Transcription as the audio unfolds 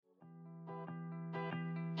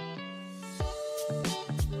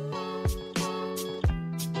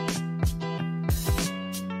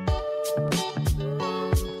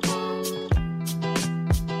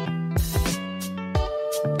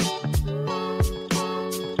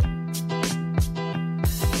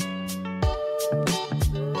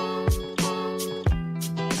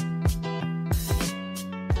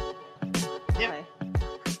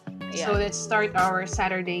So let's start our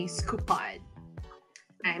Saturday scoop pod.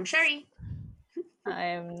 I'm Sherry.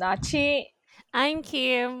 I'm Nachi. I'm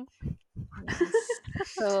Kim. Yes.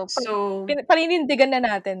 So, So, paninindigan na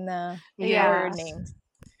natin na our yes. names.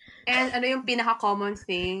 And ano yung pinaka-common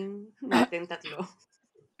thing natin tatlo?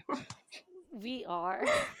 We are.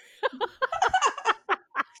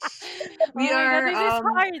 We oh my are, god, this is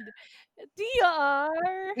hard. We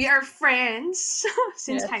are. we are friends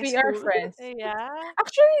since Yes, high we are school. friends. Yeah.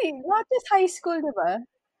 Actually, not just high school, di ba?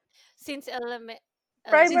 Since Since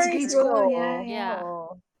Primary grade elementary. school, school. yeah, yeah. Yeah.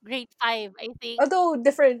 Oo. Grade 5, I think. Although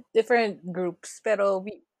different groups, pero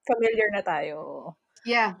familiar na tayo.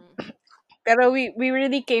 Yeah, Mhm. Pero we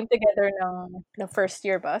really came together ng first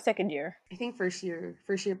year ba? Second year? I think first year.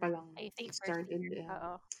 First year pa lang. I think It first started, year. yeah.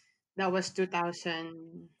 Oo. That was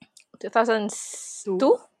 2002?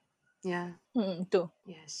 2002? Yeah, 2.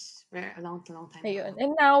 yes. Very, a long time Ayun. ago.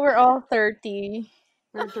 And now we're all 30.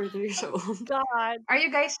 We're 30 years old. God. Are you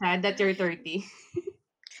guys sad that you're 30?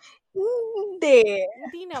 Hindi.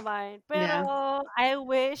 Hindi naman. Pero Yeah. I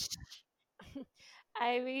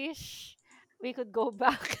wish we could go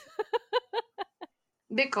back.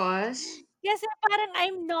 Because, Kasi parang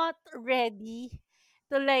I'm not ready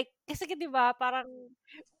to like, kasi 'di ba parang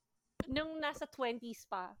nung nasa 20s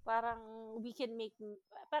pa, parang we can make,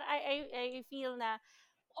 parang I feel na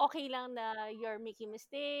okay lang na you're making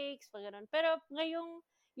mistakes, pag ganun. Pero ngayong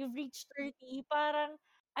you've reached 30, parang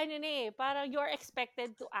ano na parang you're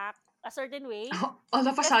expected to act a certain way. all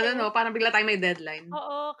of a Kasi, sudden, no, parang bigla tayo may deadline.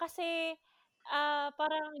 oo, kasi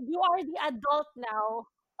parang you are the adult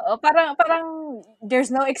now. Parang there's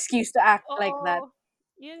no excuse to act like that. Oo,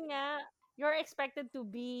 yun nga. You're expected to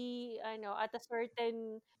be, at a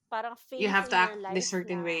certain parang You phase have to in your act this life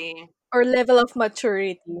certain na. way. Or level of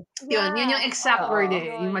maturity. Yun yung Yeah, exact word Oo.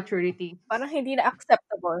 yung yun. maturity. Parang hindi na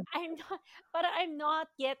acceptable. I'm not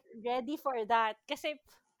yet ready for that. Kasi,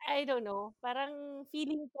 I don't know, parang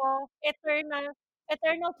feeling ko, eternal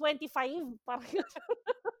 25, parang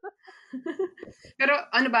Pero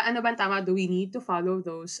ano ba ang tama? Do we need to follow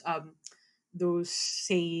those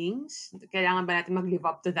sayings? Kailangan ba natin mag-live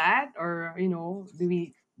up to that? Or,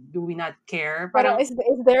 do we not care? Parang Parang, is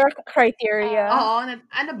there a criteria? oo,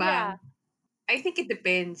 ano ba? yeah. I think it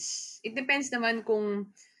depends. It depends naman kung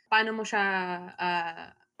paano mo siya,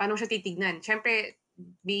 paano mo siya titignan. Siyempre,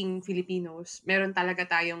 being Filipinos, meron talaga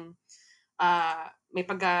tayong,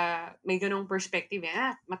 may ganong perspective.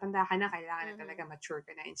 Matanda ka na, kailangan na talaga mature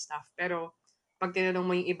ka na and stuff. Pero, pag tinanong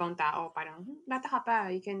mo yung ibang tao, parang, bata ka pa,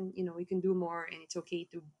 you can do more and it's okay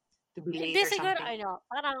to be late Hindi or siguro, something.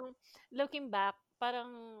 parang looking back, parang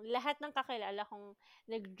lahat ng kakilala kong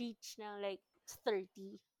nag-reach ng like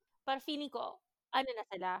 30, parang feeling ko, ano na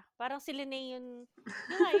sila, parang sila na yung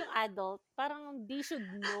adult, parang they should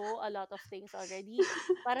know a lot of things already.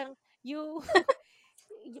 Parang you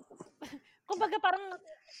kumbaga parang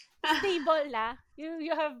stable na.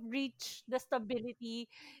 You have reached the stability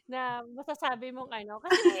na masasabi mong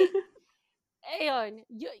kasi ayun,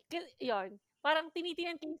 yun. Parang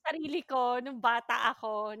tinitingnan ko yung sarili ko nung bata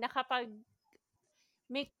ako na kapag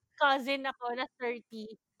may cousin ako na 30,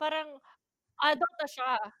 parang adult na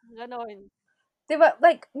siya, gano'n. Diba,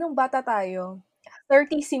 like, nung bata tayo,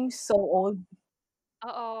 30 seems so old.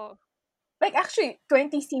 Oo. Like, actually,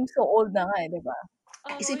 20 seems so old na nga eh, diba?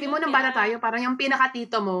 Oo, Isipin yun mo nung nga. bata tayo, parang yung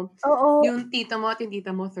pinaka-tito mo, Oo. yung tito mo at yung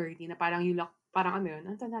tita mo 30, na parang parang ano yun,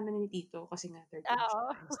 ang tanda na ni tito kasi nga 30 na siya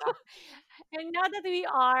Oo. and stuff. And now that we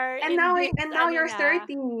are And in now, this you're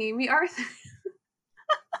 30. We are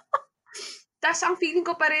Tas ang feeling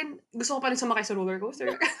ko pa rin, gusto ko pa rin sumakay sa roller coaster.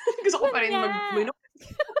 Gusto ko yun pa rin nga. uminom.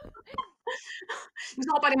 Gusto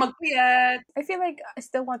ko pa rin magpuyat. I feel like I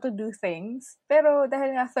still want to do things. Pero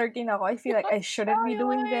dahil nga 13 ako, I feel like I shouldn't be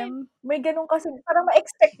doing yun. them. May ganun kasi, parang may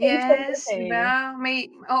expectation Yes, kasi. diba?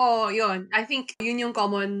 Oo, yun. I think yun yung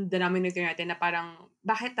common denominator natin na parang,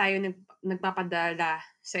 bakit tayo nagpapadala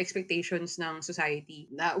sa expectations ng society?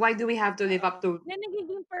 Why do we have to live up to... Na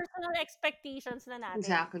nagiging personal expectations na natin.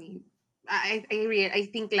 Exactly. I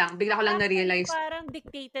think lang, bigla ko lang Actually, na-realize. parang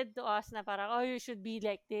dictated to us na parang, oh, you should be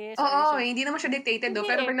like this. Oo, hindi naman siya dictated, no? Hindi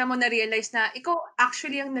Pero eh. bigla mo na-realize na ikaw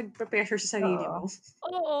actually ang nagpe-pressure sa sarili mo.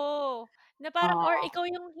 Oo. Na parang, or ikaw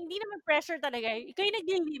yung, hindi naman pressure talaga. Ikaw yung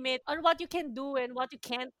nag-limit on what you can do and what you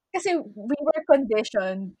can't. Kasi we were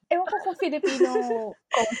conditioned. Ewan ko kung Filipino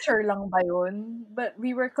culture lang ba yun. But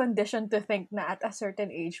we were conditioned to think na at a certain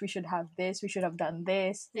age, we should have this, we should have done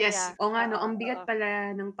this. Yes. Yeah. O nga, no, ang bigat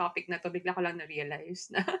pala ng topic na to, bigla ko lang na-realize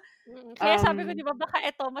na. Kaya sabi ko, di ba, baka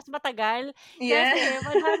ito mas matagal. Yeah. Kasi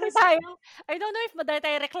madami tayong, I don't know if madami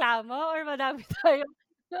tayong reklamo or madami tayong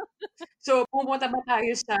So, pumunta ba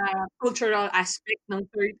tayo sa cultural aspect ng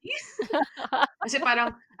 30? Kasi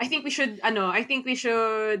parang I think we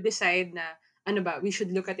should decide na ano ba, we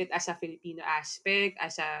should look at it as a Filipino aspect,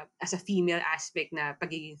 as a female aspect na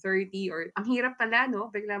pagiging 30 or ang hirap pala 'no,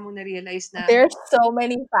 bigla mong na-realize na There's so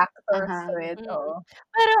many factors to aha, it, Mm. oo.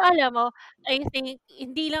 Pero alam mo, I think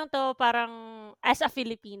hindi lang 'to parang as a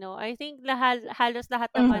Filipino, I think halos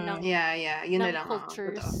lahat naman Mhm. yeah, yun na ng lang, oo,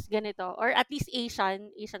 totoo. cultures ganito or at least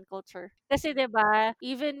Asian culture. Kasi 'di ba,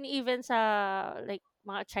 even sa like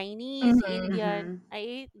mga Chinese, Mhm. Indian, Mhm.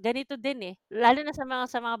 ay ganito din, eh, lalo na sa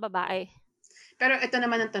mga babae. Pero ito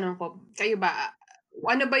naman ang tanong ko, kayo ba,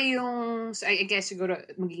 ano ba yung I guess siguro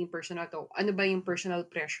magiging personal 'to, ano ba yung personal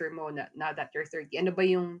pressure mo na now that you're 30? Ano ba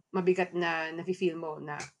yung mabigat na nafi-feel mo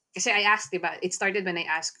na kasi I asked, 'di ba, it started when I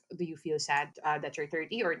asked, "Do you feel sad, that you're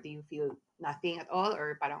 30 or do you feel nothing at all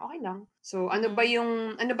or parang okay lang?" So, Mm. ano ba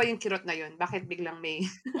yung kirot na yun? Bakit biglang may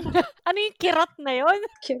Ano yung kirot na yun?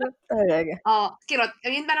 Cute talaga. kirot, I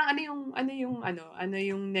mean parang ano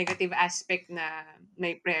yung negative aspect na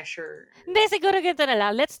may pressure? Hindi, siguro ganito na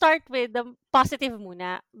lang. Let's start with the positive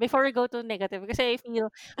muna before we go to negative. Kasi I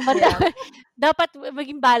feel Yeah. dapat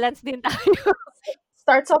maging balance din tayo.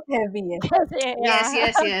 Starts off heavy, eh. Kasi, Yes,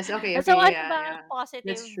 yes. Okay, So, okay, ano yeah, ba ang yeah.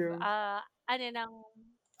 That's positive, true. ano ng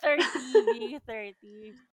 30, being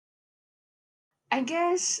 30? I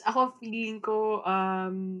guess ako feeling ko,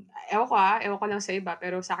 ewan ko lang sa iba,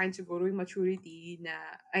 pero sa'kin siguro yung maturity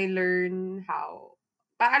na I learn how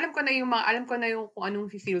alam ko na yung kung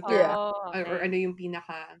anong Yeah. fi-filter Oh, or okay. ano yung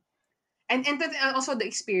pinaka and also the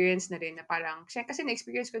experience na rin na parang kasi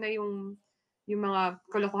na-experience ko na yung mga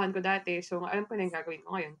kalokohan ko dati. So, alam ko na yung gagawin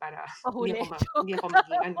ko ngayon para Mahuli. hindi Joke. ako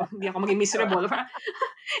maging ano, hindi ako maging miserable. Parang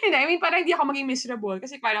hindi, I mean parang hindi ako maging miserable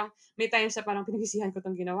kasi parang may times na parang pinagsisihan ko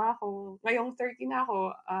 'tong ginawa ko. Ngayong 30 na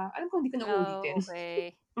ako, alam ko hindi ko na uulitin. Oh,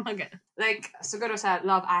 okay. Mga gano'n. Like siguro sa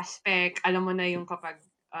love aspect, alam mo na yung kapag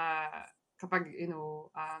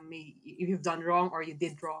if you've done wrong or you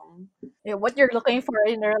did wrong. Yeah, what you're looking for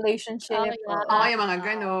in a Oh, relationship, Oo, oo. yeah. yung mga Oo.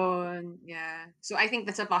 gano'n, yeah. So, I think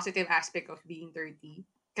that's a positive aspect of being 30.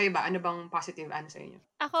 Kayo ba, ano bang positive ano sa inyo?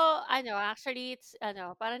 Ako, actually, it's,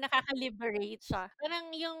 parang nakaka-liberate siya.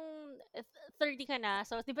 Parang yung 30 ka na,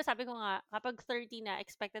 so, di ba sabi ko nga, kapag 30 na,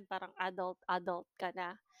 expected parang adult ka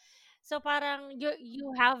na. So, parang you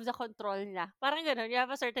have the control na. Parang gano'n, you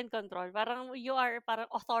have a certain control. Parang you are parang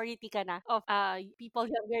authority ka na of people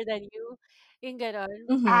younger than you. Yung gano'n.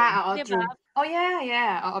 Mhm. Oo, 'Di ba? true. Oh,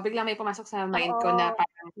 yeah. Oo, biglang may pumasok sa mind ko na Oo.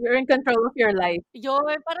 parang You're in control of your life.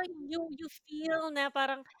 Yun, parang you feel na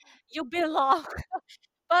parang you belong.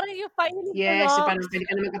 Parang you finally yes, yung belong. parang puwede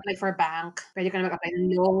ka na mag-apply for bank, puwede ka na mag-apply ng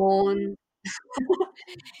loan,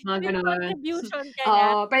 mga May gano'n. contribution ka na.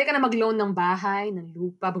 Oo, puwede ka na mag-loan ng bahay, ng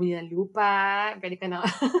lupa, bumili ng lupa, puwede ka na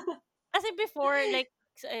Kasi before, like,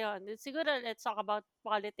 ayun, siguro let's talk about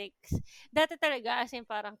politics. Dati talaga, as in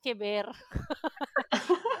parang kiber.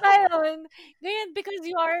 Ngayon, because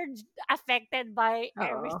you are affected by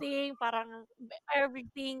Oo. everything, parang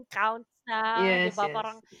everything counts na, 'di yes, ba?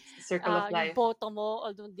 Parang it's the circle of yung life. boto mo,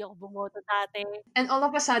 although hindi ako bumoto dati. And all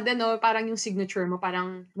of a sudden 'no, parang yung signature mo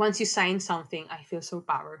parang once you sign something, I feel so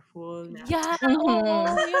powerful na Yeah, Mhm.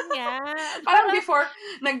 oo, yun nga. parang Parang, before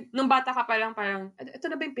nung bata ka pa lang parang, "Ito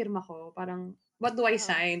na ba yung pirma ko?" Parang, "What do I oo,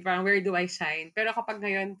 sign?" Parang, "Where do I sign?" Pero kapag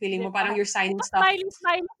ngayon feeling 'di mo ba? parang you're signing stuff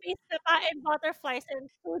Pa-smiley-smiley face ka pa and butterflies and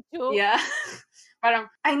chuchu. yeah, parang,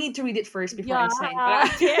 "I need to read it first before I Yeah, sign." Parang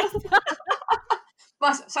yes.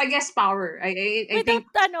 so I guess power. I Without think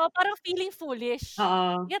parang feeling foolish.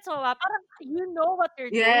 oo. Gets mo ba? Parang you know what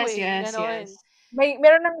you're Yes, doing, yes, gano'n. yes.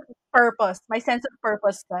 Meron ng purpose, may sense of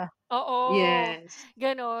purpose ka. Oo, Yes.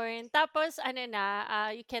 gano'n. Tapos ano na,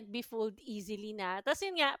 you can't be fooled easily na. Tapos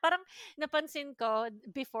yun nga, parang napansin ko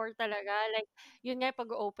before talaga, like, yun nga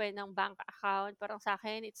pag-o-open ng bank account, parang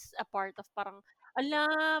sa'kin it's a part of parang,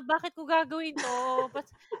 "Hala, bakit ko gagawin 'to? Ba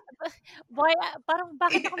why parang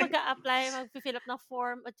bakit ako mag-a-apply, magfi-fill up ng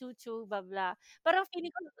form, chu-chu, blah, blah." Parang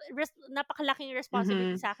feeling ko napakalaking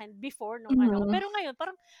responsibility Mhm. sa'kin before nung ano ko. Mhm. Pero ngayon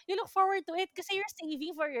parang you look forward to it kasi you're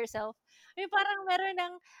saving for yourself. Yung parang meron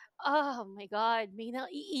ng, "Oh my God, may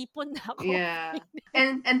naiipon na ako." Yeah.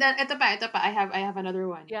 And then eto pa, I have another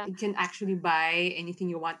one. Yeah. You can actually buy anything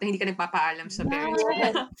you want na hindi ka nagpapaalam sa parents mo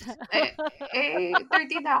Yes. na, eh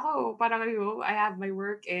 30 na ako, parang I have my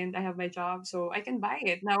work and I have my job, so I can buy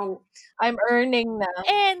it. Now I'm earning na.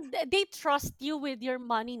 And they trust you with your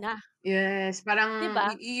money na, yes, 'di parang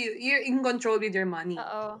ba? you're in control with your money.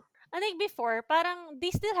 Oo. Unlike before, parang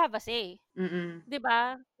they still have a say, Mm. 'di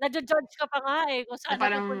ba? Naju-judge ka pa nga, eh, kung Na saan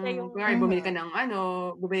parang napupunta yung kunwari Mhm. bumili ka ng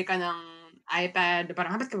iPad,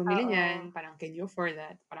 parang, "Ba't ka bumili Oo. niyan? Parang, can you afford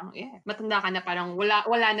that?" Parang, yeah, matanda ka na parang wala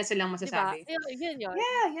na silang 'Di ba? masasabi. Yun.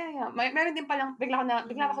 Yeah. Meron din palang bigla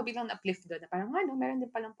ako Mhm. biglang na-uplift do'n na parang, ano, meron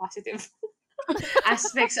din palang positive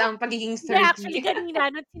aspects ang pagiging Hindi, actually 30. kanina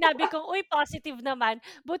nung sinabi kong, "Uy, positive naman,"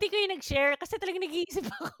 buti kayo nag-share kasi talagang nag-iisip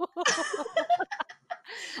ako.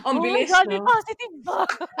 Ang Oh my bilis, God, may 'no? positive ba?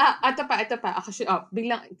 Ito pa, actually,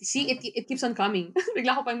 biglang see, it keeps on coming.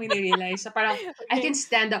 Bigla ko pang mini-realize na parang I Okay. can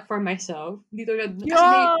stand up for myself. Hindi tulad kasi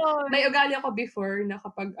may Yun! ugali ako before na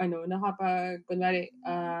kapag kunwari,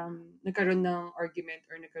 nagkaroon ng argument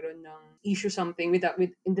or nagkaroon ng issue something with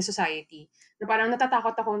in the society, na parang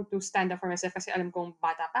natatakot ako to stand up for myself kasi alam kong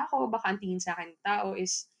bata pa ako, baka ang tingin sa'kin ng tao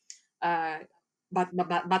is, ah,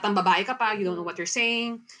 batang babae ka pa, you don't know what Mm. you're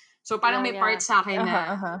saying. So, parang Yeah. may part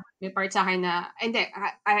sa'kin na hindi,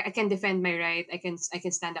 I can defend my right, I can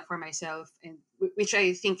stand up for myself and which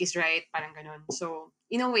I think is right, parang gano'n. So,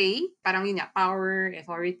 in a way, parang yun nga, power,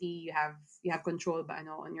 authority, you have control ba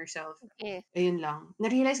on yourself. Eh, Ayun lang.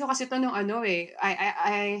 Na-realize ko kasi 'to nung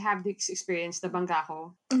I have this experience, nabangga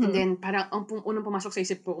ako. And Mhm. then parang ang unang pumasok sa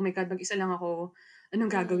isip ko, "Oh my God, mag-isa lang ako.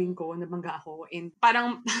 Anong gagawin mm. ko? Nabangga ako." And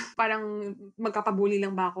parang parang magpapabully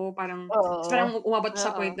lang ba ako? Oo. Parang umabot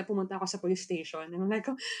sa point Oo. na pumunta ako sa police station. And I'm like,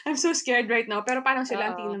 "Oh, I'm so scared right now." Pero parang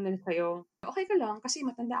sila, ang tingin Oo. lang nila sa'yo, okey ka lang kasi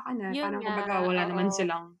matanda ka na. Yun Parang nga, kumbaga wala naman oo.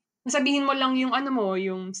 silang sasabihin mo lang yung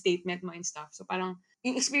yung statement mo and stuff. So parang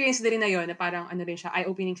yung experience din na yun na parang rin siya,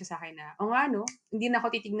 eye-opening siya sa'kin na, "Oo nga 'no, hindi na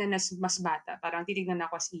ako titignan as mas bata, parang titignan na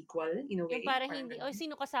ako as equal in a Yung way." parang Parang hindi, "Oy, gano'n.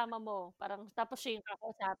 sino kasama mo?" Parang tapos siya yung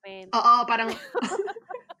kakausapin. Oo, parang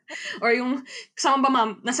or yung, "Kasama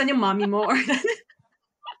ba nasaan yung mommy mo?" Or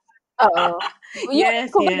Oo. Yung yes.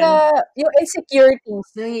 kumbaga, yung insecurities.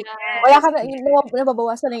 Wala Yes. ka na yung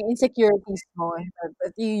nababawasan na yung insecurities mo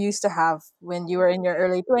that you used to have when you were in your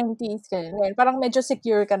early 20s, ganyan, ganyan. Parang medyo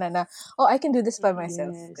secure ka na, "Oh, I can do this by Mm.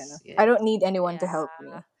 myself," gano'n. Yes. I don't need anyone to help Yeah.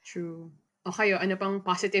 me. True. O kayo, ano pang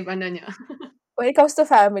positive niya? When it comes to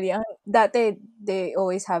family, dati they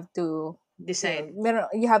always have to, Decide.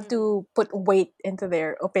 you have Mm. to put weight into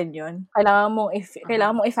their opinion. Kailangan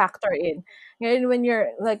mong i-factor in. Ngayon when you're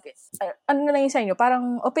like, ano na lang yun sa inyo,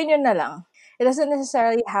 parang opinion na lang. It doesn't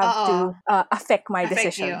necessarily have Oo. to affect my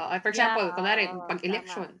Affect you. decision. For Yeah, example, kunwari oo, tama.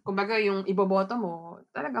 pag-election, kumbaga yung iboboto mo,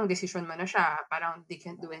 talagang desisyon mo na siya. Parang they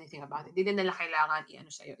can't do anything about it. Hindi din nila kailangan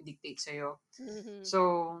sa'yo, i-dictate sa'yo. Mhm. So,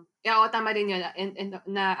 yeah, oo, tama din yun. And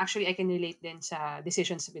na actually I can relate din sa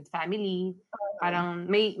decisions with family. Parang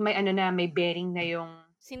may bearing na yung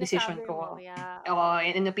decision Sinasabi mo, ko. yeah, Oo, oo.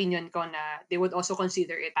 and opinion ko na they would also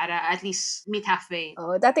consider it para at least meet halfway.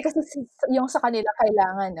 Oo, dati kasi yung sa kanila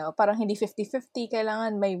kailangan, parang hindi 50-50,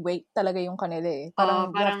 kailangan may weight talaga yung kanila, eh. Oo,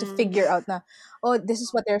 Parang you have parang to figure out na, "Oh, this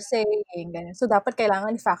is what they're saying," ganyan. So, dapat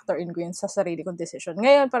kailangan i-factor in ko yun sa sarili kong decision.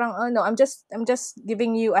 Ngayon parang, "Oh, no, I'm just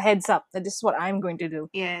giving you a heads up that this is what I'm going to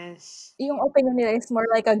do." yes. Yung opinion nila is more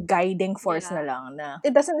like a guiding force na Yeah, lang na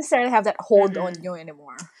it doesn't necessarily have that hold on Mm. you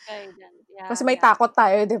anymore. guidance. Kasi Yeah, may yeah. takot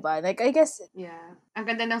tayo, 'di ba? Like, I guess Yeah. Ang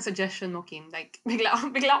ganda ng suggestion mo, Kim. Like, bigla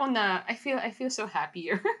akong I feel so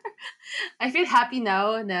happier. I feel happy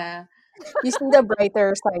now na, you see the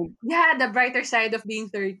brighter side. yeah, the brighter side of being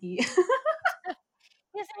 30.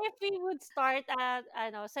 Kasi if we would start at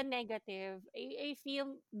sa negative, I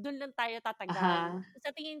feel dun lang tayo tatagal. Aha.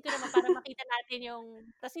 Sa tingin ko naman para makita natin yung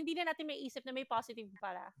tas hindi na natin maiisip na may positive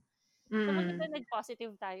pala. So maganda Mm.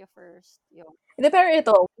 nag-positive tayo first, yun. Hindi, pero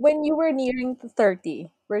ito, when you were nearing to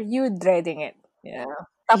 30, were you dreading it? Yeah.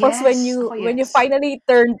 Tapos when Yes, you ako when you yes. finally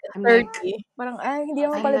turned I'm like 30, parang, hindi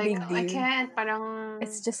naman Positive I'm pala like, big naman. I deal. can't, parang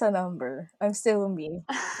It's just a number. I'm still me.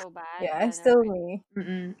 Not so bad, Yeah, I'm still gano'n. me.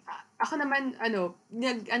 Ako naman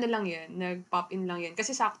lang 'yan, nag-pop in lang 'yan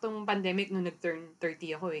kasi saktong pandemic nung nag-turn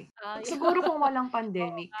 30 ako, eh. Ay, Siguro kung walang oo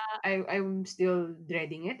pandemic, nga. I'm still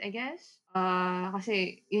dreading it, I guess.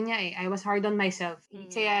 Kasi yun nga, I was hard on myself. Mm.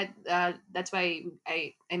 Kaya, that's why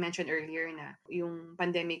I mentioned earlier na yung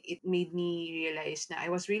pandemic, it made me realize na I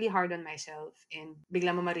was really hard on myself and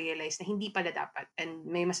bigla mo ma-realize na hindi pala dapat and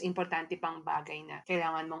may mas importante pang bagay na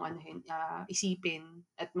kailangan mong isipin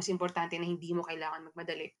at mas importante na hindi mo kailangan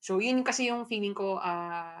magmadali. So, yun kasi yung feeling ko,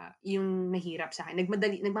 yung mahirap sa'kin.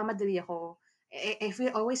 Nagmamadali ako. I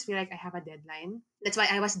always feel like I have a deadline. That's why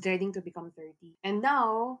I was dreading to become 30. And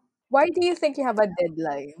now, Why do you think you have a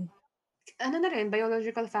deadline? ano na rin,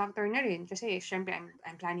 biological factor na rin. Kasi siyempre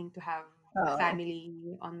I'm planning to have a Oo. family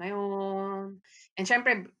on my own. And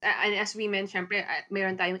siyempre, and as women, siyempre,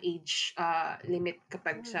 meron tayong age limit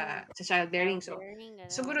kapag Mhm. sa childbearing. So, Childbearing,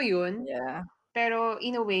 siguro gano'n. yun. Yeah. Pero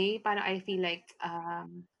in a way, parang I feel like,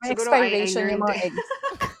 May siguro I expiration yung learned mga eggs.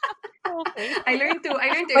 something. I learned to My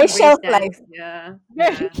embrace shelf that. life. Yeah.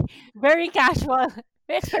 Very, Yeah. very casual.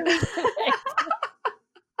 Expiration date.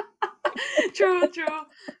 True, true.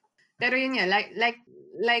 Pero yun nga,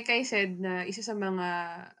 like I said na isa sa mga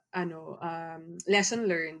lesson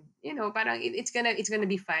learned, parang it's gonna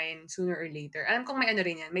be fine sooner or later. Alam kong may ano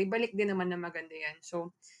rin yan, may balik din naman na maganda yan.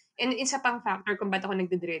 So, and isa pang factor kung ba't ako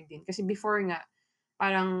nagde-dread din. Kasi before nga,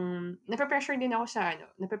 parang nape-pressure din ako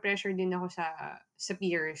sa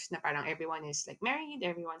peers na parang everyone is like married,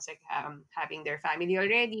 everyone's like having their family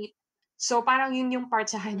already. So parang yun yung part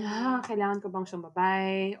sa akin, Mm. kailangan ko bang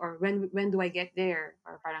sumabay or when do I get there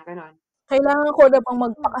or parang ganon. Kailangan ko na bang Mm.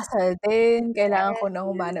 magpakasal din, kailangan ko Yes, nang yes.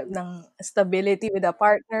 humanap ng stability with a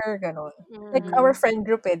partner, gano'n. Like our Mm. Mm. friend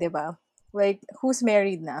group 'di ba? Like who's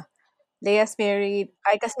married na? Leia's married,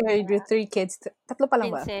 Aika's married with 3 kids. Tatlo pa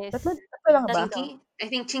lang ba? Princess. Tatlo lang ba? Tatlo. Chinky? I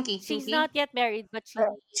think Chinky. She's Chinky? not yet married, but she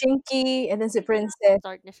Chinky, and then si Princess.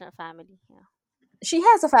 start na siya family. Yeah. She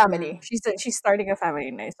has a family. Mm. She's starting a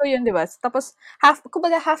family na. So yun, 'di ba? Tapos half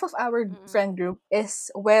of our Mm. friend group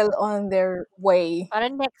is well on their way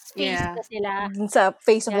Parang next phase Yeah. na sila. dun sa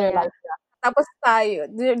phase of Yeah, their yeah. life na. Tapos tayo,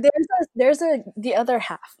 there's the other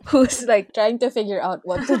half who's like trying to figure out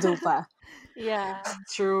what to do pa. Yeah.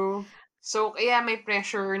 True. So, kaya may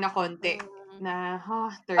pressure na konti Mm. na,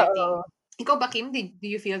 30. Oo. Ikaw ba, Kim? Do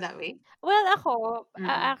you feel that way? Well, ako, Mm.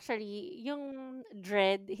 actually, yung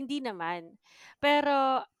dread, hindi naman.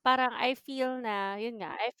 Pero parang I feel na, yun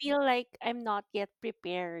nga, I feel like I'm not yet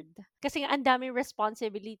prepared. Kasi nga, ang daming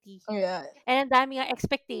responsibility. Yeah. And ang daming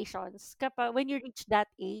expectations kapag when you reach that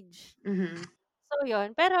age. Mhm. So,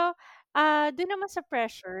 yun. Pero, dun naman sa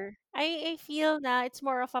pressure, I feel na it's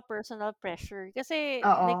more of a personal pressure. Kasi,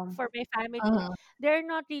 like, Oo. for my family, Mhm. they're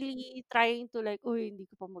not really trying to like, uy, hindi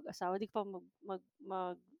ko pa mag-asawa, hindi ko pa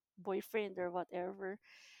mag-boyfriend or whatever.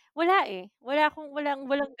 Wala eh.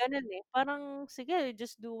 Walang ganun eh. Parang, sige,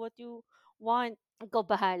 just do what you want. Ikaw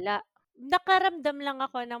bahala. Nakaramdam lang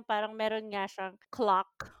ako ng parang meron nga siyang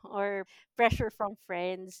clock or pressure from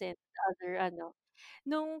friends and other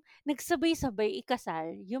nung nagsabay-sabay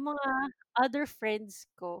ikasal yung mga other friends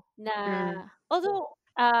ko na Mm. although,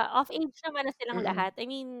 of age naman na silang Mm. lahat. I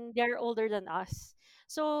mean, they're older than us.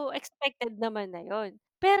 So, expected naman na yon.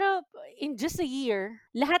 Pero in just a year,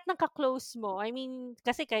 lahat ng ka-close mo, I mean,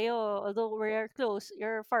 kasi kayo, although we're close,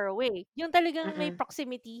 you're far away. Yung talagang may Mm.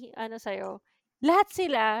 proximity, sa'yo, lahat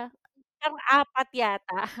sila, parang apat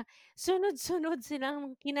yata, sunod-sunod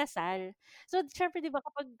silang kinasal. So, syempre 'di ba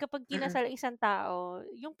kapag Mm. kinasal ang isang tao,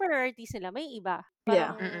 yung priorities nila may iba.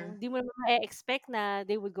 Yeah. Parang Mm. di mo naman ma-e-expect na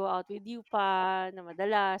they would go out with you pa na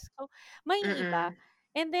madalas. So, may iba. Mm.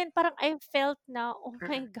 And then parang I felt na, oh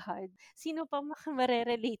my Mm. God, sino pa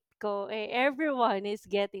mare-relate ko? Eh, everyone is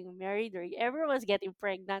getting married or everyone's getting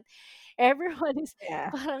pregnant. Everyone is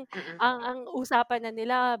Yeah. parang Mm. ang usapan na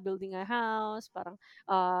nila building a house, parang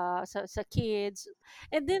sa kids.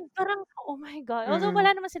 And then parang, oh my God, although Mm.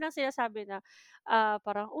 wala naman silang sinasabi na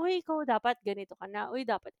parang, uy, ikaw dapat ganito ka na, uy,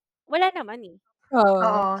 dapat, wala naman eh. Oo.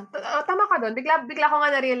 Oo, tama ka dun. Bigla ko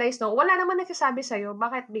nga na-realize 'no, wala naman nagsasabi sa'yo,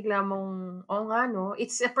 bakit bigla mong, oo nga 'no,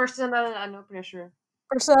 it's a personal pressure.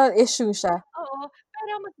 Personal issue siya. Oo,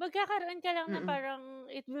 pero magkakaroon ka lang na Mm. parang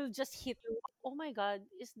it will just hit you, oh my God,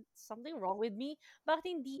 is something wrong with me? Bakit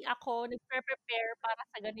hindi ako nagpre-prepare para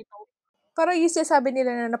sa ganito? Parang yung sinasabi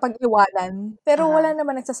nila na napag-iwanan, pero wala Aha.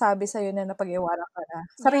 naman nagsasabi sa'yo na napag-iwanan ka na.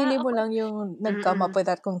 Yeah, Sarili mo ako lang yung nag-come up Mm. with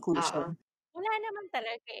that Oo. conclusion. wala naman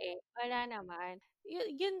talaga, eh, wala naman.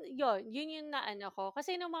 Yun yung naano ko.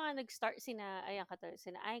 Kasi nung mga nag-start ayan katulad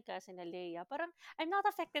sina Aika, sina Leia, parang I'm not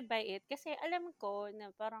affected by it kasi alam ko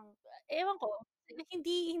na parang, ewan ko,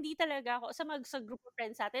 hindi talaga ako sa group of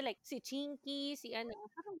friends natin like si Chinky, si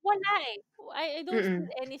parang wala eh. I don't feel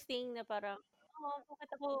Mm. anything na parang, oh,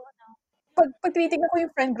 bakit ako Pag tinitignan ko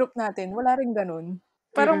yung friend group natin, wala ring gano'n.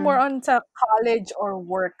 Parang more Mm. on sa college or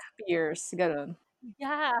work peers, gano'n.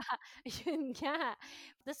 Yeah, yun nga.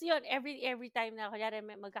 Tapos yun, every time na kunyari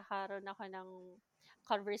magkakaroon ako ng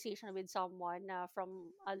conversation with someone na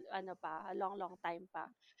from a long long time pa.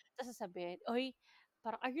 Tapos sasabihin, "Oy,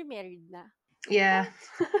 parang are you married na?" Yeah.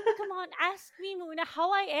 Parang, come on, ask me muna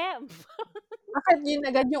how I am. Bakit yun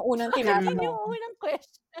agad yung unang Bakit yun yung tinatanong? unang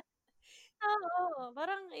question? Oo,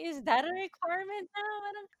 parang is that a requirement na?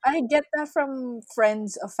 Parang, I get that from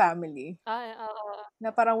friends of family. oo. Na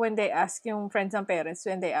parang when they ask yung friends ng parents,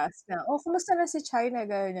 when they ask na, "Oh, kumusta na si China?"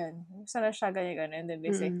 Ganyan. "Kumusta na siya?" Ganyan, ganyan. And then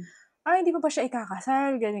they say, Mm. hindi pa ba siya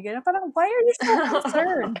ikakasal? Ganyan, ganyan. Parang, why are you so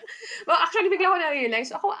concerned? Well, actually bigla ko na-realize,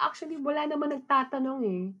 ako actually wala naman nagtatanong,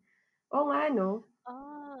 eh. Oo nga 'no.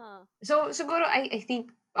 Ah, So, siguro I think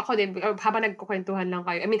ako din, habang nagkukwentuhan lang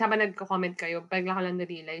kayo, I mean, habang nagko-comment kayo, bigla ko lang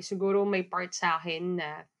na-realize, siguro may part sa akin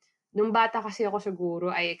na, nung bata kasi ako siguro,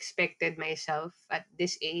 I expected myself, at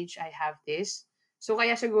this age, I have this. So,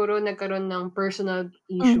 kaya siguro nagkaroon ng personal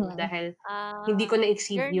issue Mhm. dahil hindi ko Ah,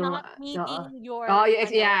 na-exceed you're yung, not oo. meeting Oo, your ano,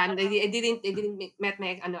 yeah, parang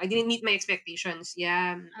I didn't meet my expectations.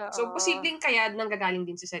 Yeah. So, oo. posibleng kaya nanggagaling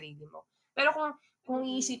din sa sarili mo. Pero kung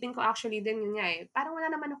Mm. iisipin ko actually din yun nga parang wala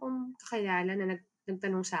naman akong kakilala na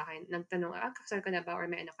nagtanong sa'kin, nagtanong, kasal ka na ba or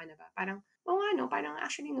may anak ka na ba? Parang, oo nga 'no, parang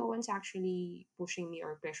actually no one's actually pushing me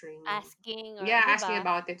or pressuring me. Asking or Yeah, 'di asking ba?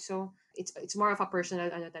 about it. So, it's more of a personal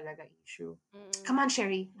talaga issue. Mm. Come on,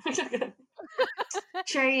 Sherry.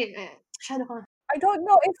 Sherry, masyado ka I don't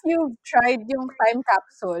know if you've tried yung time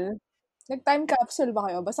capsule. Nag-time capsule ba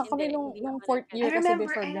kayo? Basta kami nung Hindi nung ako 4th year kasi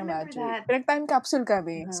before I remember graduate, that. pinag-time capsule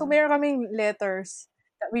kami. So, Uh-huh. meron kaming letters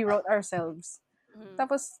that we wrote ourselves. Mhm.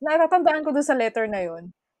 Tapos, natatandaan ko dun sa letter na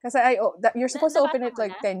yun. Kasi you're supposed to open Nabasa it mo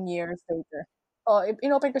like na? 10 years later. Oh,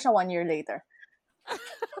 inopen ko siya 1 year later.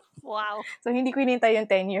 Wow. So, hindi ko hinintay yung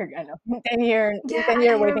 10-year, yung Yeah,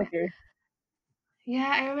 10-year waiting period.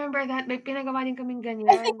 I remember that. May pinagawa din kaming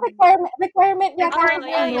I think ganyan. requirement yata Oh, yung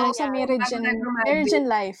yeah, yeah, sa yeah. marriage Bago and tayo graduate.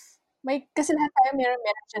 life. Kasi lahat tayo meron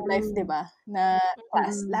marriage and life, di Mm. ba? Na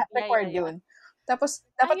class. Mm. Lahat Yeah, yeah, required yeah. yun. Tapos, Ay,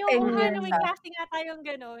 dapat oo 10 nga years 'no, may siya. Mm. klase nga tayong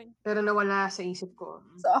gano'n. Pero nawala sa isip ko.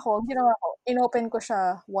 So ako, ginawa ko, inopen ko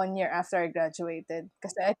siya 1 year after I graduated.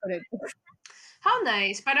 Kasi I couldn't. How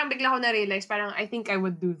nice. Parang bigla ko na-realize, parang I think I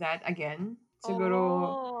would do that again. Siguro,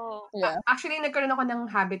 Oh. Yeah. actually nagkaroon ako ng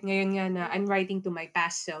habit ngayon nga na I'm writing to my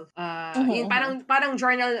past self. Yun Mhm. parang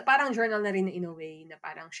journal na rin in a way na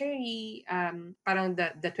parang Sherry, parang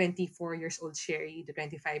the 24 years old Sherry, the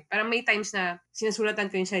 25. Parang may times na sinusulatan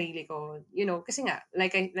ko yung sarili ko, kasi nga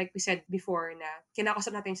like we said before na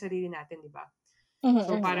kinakausap natin yung sarili natin, di ba?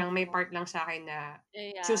 So, Mhm. parang may part lang sa akin na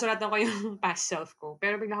Yeah. susulatan ko yung past self ko.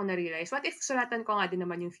 Pero bigla ko na-realize, what if sulatan ko nga din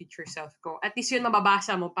naman yung future self ko? At least yun,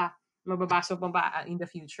 mababasa mo pa. Mababasa mo pa in the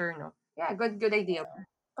future, no? Yeah, good idea.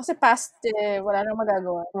 Kasi past, wala nang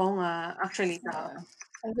magagawa. Oo nga, actually, Yeah.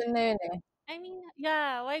 Andun na yun eh. I mean,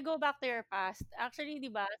 yeah, why go back to your past? Actually, 'di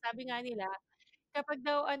ba, sabi nga nila, kapag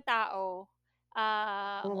daw ang tao o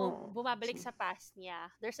Oo. bumabalik sa past niya,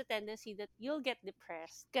 there's a tendency that you'll get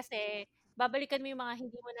depressed kasi babalikan mo yung mga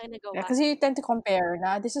hindi mo na Yeah, nagawa. kasi you tend to compare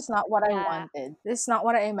na this is not what I Yeah. wanted. This is not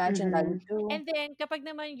what I imagined I Mm-hmm. would do. And then, kapag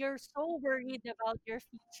naman you're so worried about your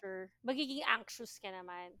future, magiging anxious ka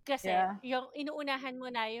naman. Kasi, Yeah. yung inuunahan mo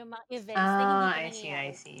na yung mga events na hindi pa I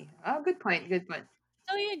nangyayari. see. Oh, good point.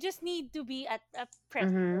 So, you just need to be at a Mm-hmm.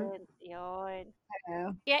 present. Yun.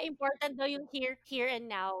 Yeah. Kaya important daw yung here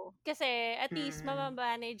and now. Kasi at least Mm,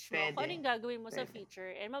 mamamanage mo kung ano pwede. yung gagawin mo sa Pwede.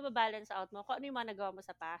 future and mababalance out mo kung ano yung mga nagawa mo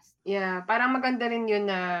sa past. Yeah, parang maganda rin yun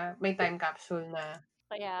na may time capsule na.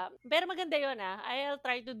 Kaya, pero maganda yun I'll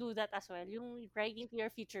try to do that as well. Yung writing to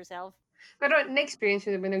your future self. Pero na-experience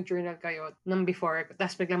nyo na ba nag-journal kayo ng before,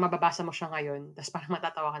 tapos biglang mababasa mo siya ngayon, tapos parang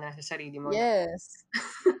matatawa ka na sa sarili mo na. Yes.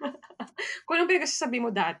 Kung anong pinagsasabi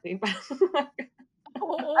mo dati.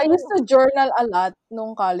 I used Oo. to journal a lot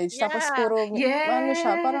nung college. Yeah. Tapos puro, ano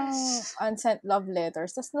siya, parang Yes! unsent love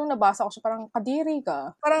letters. Tapos nung nabasa ko siya, parang kadiri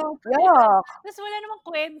ka. Parang, yuck. Tapos wala namang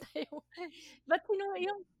kwenta yung, ba't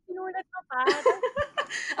yung sinulat mo pa? Tapos,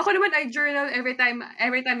 Ako naman, I journal every time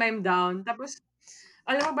I'm down. Tapos,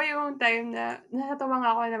 alam mo ba yung time na natatawa nga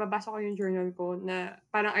ako na nababasa ko yung journal ko na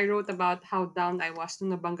parang I wrote about how down I was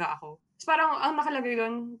nung nabangga ako. Tapos parang ang nakalagay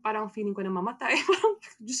doon, parang feeling ko na mamatay. Parang,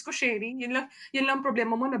 Diyos ko, Sherry, yun lang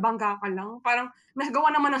problema mo, nabangga ka lang. Parang nagawa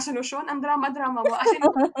naman ng solusyon, ang drama-drama mo. As in,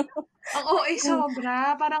 ang OA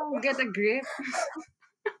sobra, parang get a grip.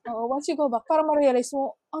 Oo, once you go back, parang ma-realize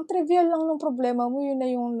mo, ang trivial lang ng problema mo, yun na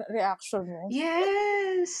yung reaction mo.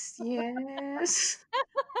 Yes!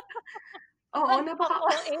 Oo, ang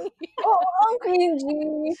OA. Oo, ang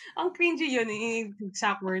cringy. ang cringy yun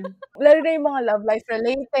exact word. Lalo na yung mga love life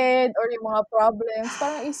related or yung mga problems,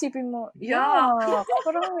 parang isipin mo, Yuck! yuck.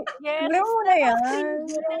 Parang, Yes, problema mo na that's so yan.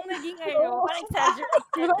 cringy yung naging Oo. parang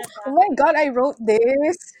exaggerated na siya. Oh my God, I wrote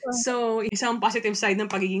this. So, isang positive side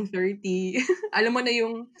ng pagiging 30. alam mo na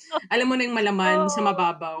yung malaman sa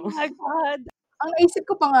mababaw. Oh my God. Ang naisip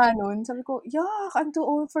ko pa nga nun, sabi ko, yuck, I'm too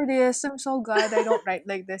old for this. I'm so glad I don't write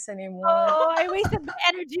like this anymore. Oh, I wasted my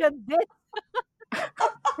energy on this.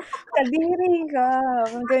 Kadiri ka.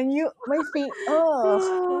 My feet,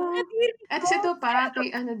 At least ito pa,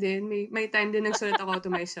 may time din nagsulat ako to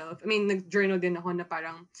myself. I mean, nag-journal din ako na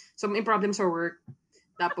parang, so may problems sa work.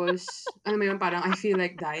 Tapos, ano mo yun, parang I feel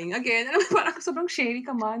like dying again. Alam mo, parang sobrang shady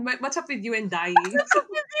ka man. What's up with you and dying?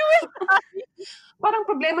 parang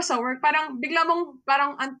problema sa work, parang bigla mong,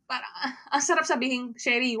 parang ang sarap sabihin,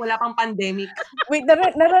 Sherry, wala pang pandemic. Wait,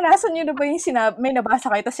 naranasan niyo na ba yung may nabasa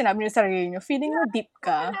kayo, tapos sinabi niyo sa sarili niyo, feeling mo deep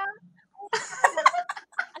ka? At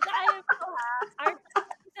ayaw ko art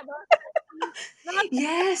is about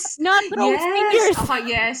Yes! not roasting Yes! yourself. Okay,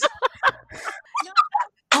 yes.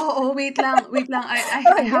 Oo, wait lang.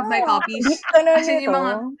 I have my copies. Deep ka na As in,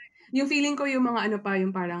 nito. yung feeling ko yung mga ano pa,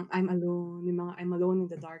 yung parang I'm alone, yung mga I'm alone in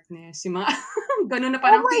the darkness, yung mga ganun na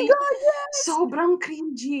parang Oh my God, yes! sobrang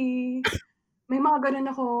cringy. May mga ganun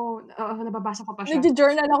ako, nababasa ko pa siya.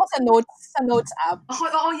 Nagjo-journal ako sa notes app.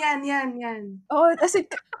 Oo, yan. Oo, kasi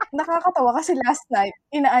nakakatawa kasi last night,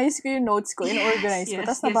 inaayos ko yung notes ko, in-organize ko,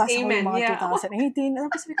 tapos nabasa ko yung amen, mga yeah. 2018,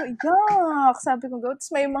 tapos sabi ko, yuck! Sabi ko, tapos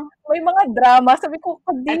may mga drama, sabi ko,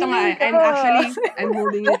 Eto nga, kadiri ka. I'm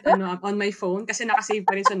holding it on my phone kasi nakasave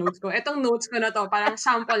pa rin sa notes ko. Etong notes ko na to, parang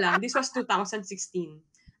sample lang. This was 2016.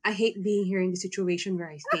 I hate being here in the situation where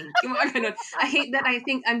I think. Yung mga ganun. I hate that I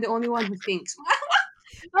think I'm the only one who thinks. Oh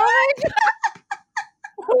my God!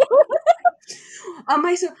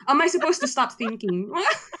 Am I supposed to stop thinking? Ano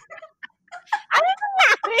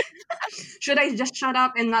nangyari? Should I just shut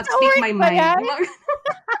up and not Sa speak work my ba mind? yan?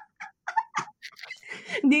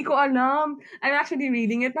 Hindi ko alam. I'm actually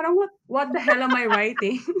reading it. Parang, what the hell am I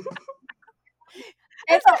writing?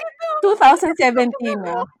 Ito, 2017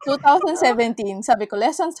 na. 2017, sabi ko,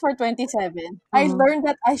 lessons for 27. I learned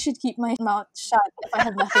that I should keep my mouth shut if I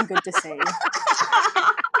have nothing good to say.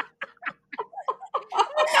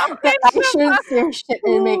 That I should say shit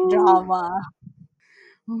and make drama.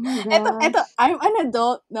 Oh my gosh. Eto, I'm an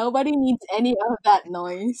adult. Nobody needs any of that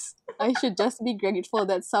noise. I should just be grateful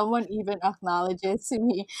that someone even acknowledges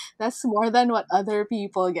me. That's more than what other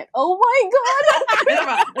people get. Oh my God! Ito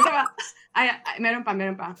ba? Meron pa.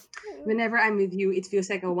 Whenever I'm with you, it feels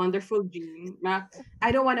like a wonderful dream. I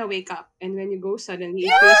don't want to wake up. And when you go suddenly,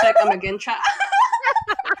 it feels like I'm again trapped.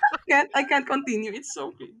 I can't continue. It's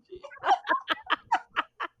so cringy.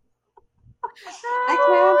 I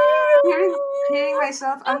can't. Hearing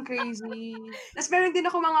myself, I'm crazy. Tapos meron din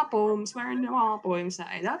ako mga poems. Meron din ako mga poems na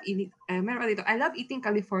meron pa dito, I love eating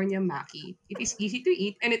California Maki. It is easy to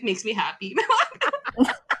eat and it makes me happy.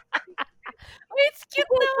 It's cute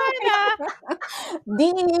naman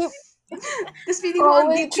Deep! Tapos feeling mo,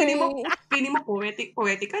 deep, Poetry! feeling mo poetic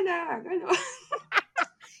ka na. Gano'n.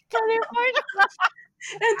 California.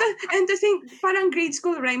 And to think, parang grade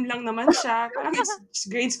school rhyme lang naman siya. Parang it's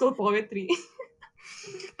grade school poetry.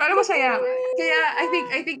 Parang masaya. Kaya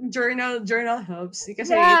I think journal helps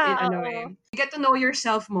kasi you get to know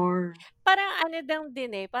yourself more. Parang ano lang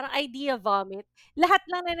din parang idea vomit. Lahat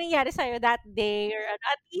lang na nangyari sa'yo that day or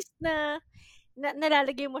at least na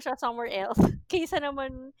nalalagay mo siya somewhere else kaysa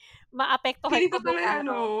naman maapektuhan Feeling mo ko talaga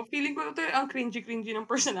doon. feeling ko ito ang cringy ng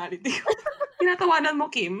personality ko. Tinatawanan mo,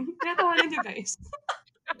 Kim. Tinatawanan niyo, guys.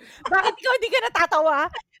 Bakit ikaw hindi ka natatawa?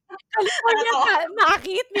 California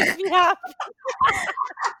Maki, it makes me happy.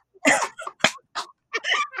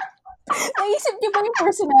 Naisip niyo ba yung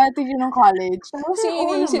personality niyo ng college? Tapos yung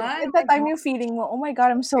Oo iniisip, naman. at that time yung feeling mo, oh my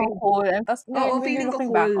God, I'm so cool. And tapos Oo, when you're feeling ko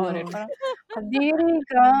looking back cool, on it, no? parang, kadiri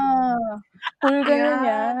ka. Cool ka na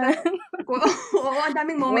yan. Oo, ang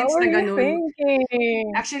daming What moments were na you ganun.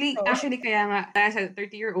 thinking? Actually, kaya nga, as a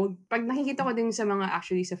 30-year-old, pag nakikita ko din sa mga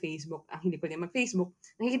actually sa Facebook, ang hindi ko din mag-Facebook,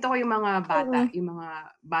 nakikita ko yung mga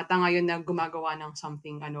bata ngayon na gumagawa ng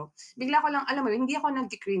something, bigla ko lang, alam mo, hindi ako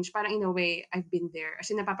nag-cringe, parang in a way, I've been there. As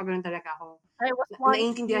in, napapagano'n talaga ako.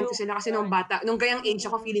 Naiintindihan ko sila kasi nung gayang age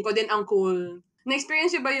ako, feeling ko din ang cool.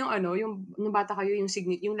 Na-experience ba yung nung bata kayo, yung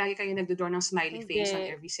lagi kayo nagdo-draw ng smiley face on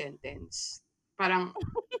every sentence? Parang,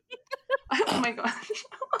 oh my gosh.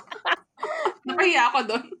 Napahiya ako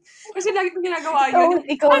doon. Kasi lagi kong ginagawa yun.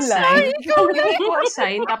 Ikaw lang. Equal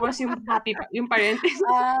sign, tapos yung happy, yung parenthesis.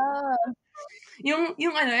 Yung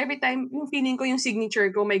every time, yung feeling ko, yung signature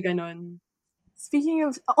ko, may ganon. Speaking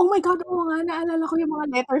of, oh my God, oo nga, naalala ko yung mga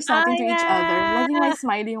letters natin to each other. Laging may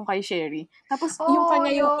smiley yung kay Sherry. Tapos yung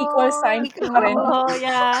kanya yung equal sign pa rin. Oh,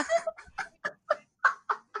 yeah.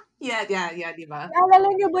 Yeah, di ba? Naalala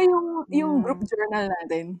niyo ba yung group journal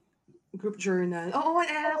natin? Group journal. Oo,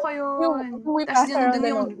 naalala ko yun. Yung we Tapos pass around the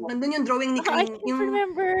notebook. nandun yung drawing ni Kim. I can't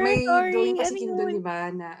remember. May Sorry. drawing pa si Kim doon, di ba?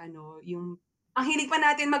 Na yung, ang hilig pa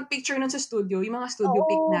natin mag-picture nun sa studio, yung mga studio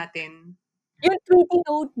pic natin. Yung Tweety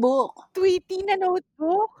notebook. Tweety na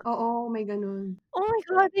notebook? Oo, may ganun. Oh my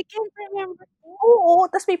God, I can't remember. Oo,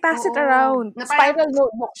 tapos may pass it around. Spiral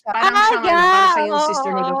notebook siya. Parang siya yung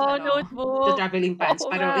sisterhood of notebook. the traveling pants.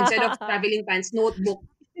 Pero instead of traveling pants,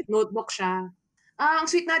 notebook siya. Ang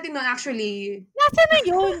sweet natin nun actually. Nasaan na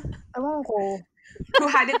yun? Ewan ko. Who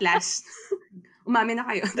had it last? Umami na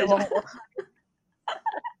kayo.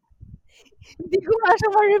 Hindi ko nga siya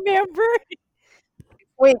ma-remember.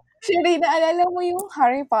 Wait, Shirley, naalala mo yung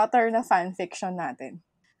Harry Potter na fanfiction natin?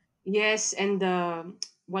 Yes, and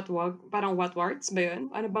parang Whatwarts ba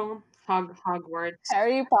yun? Ano bang Hogwarts?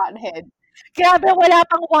 Harry Pothead. Grabe, wala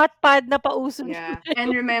pang Wattpad na pauso Yeah. nun.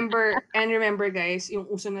 And remember guys, yung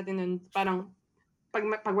uso natin nun, parang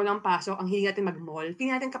pag walang pasok, ang hilig natin mag-mall.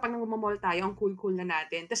 Feeling natin kapag nag-mall tayo, ang cool-cool na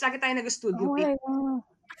natin. Tapos lagi tayo nag-studio Oh pic. my God.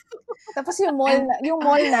 Tapos And yung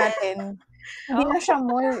mall Yes. natin, hindi Oo. na siya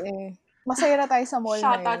mall eh. Masaya na tayo sa mall na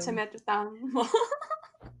shout out sa yun. Metro Town.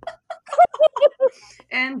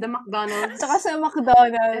 And the McDonald's. Saka sa And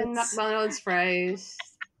McDonald's. McDonald's fries.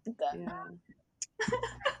 Yeah.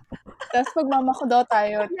 Tapos magmamakdo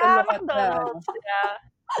tayo to Yeah, look at the... McDonald's. Yeah.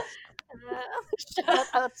 Shout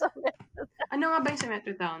out sa Ano nga ba yung sa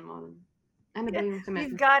Metro Town Mall? Ano ba yung sa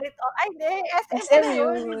We've Metro? got it all. Ay, hindi. SM SM pala yun.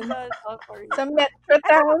 yun. We've got it all for you. Sa Metro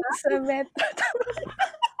Town. Sa Metro Town.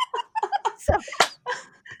 So,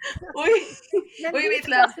 Uy, wait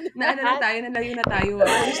lang. Naano na tayo, nalayo na tayo.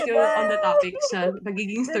 We're still on the topic sa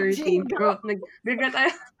pagiging 13. Pero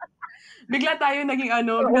bigla tayo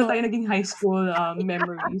naging high school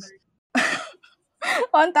memories.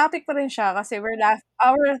 On topic pa rin siya kasi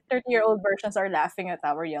our 30-year-old versions are laughing at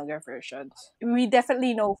our younger versions. We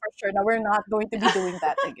definitely know for sure na we're not going to be doing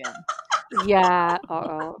that again. yeah,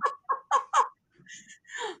 oo.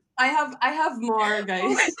 I have more,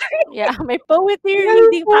 guys. Yeah, may poetry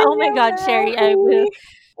reading pa. Oh my God, Sherry, I will.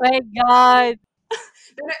 My God.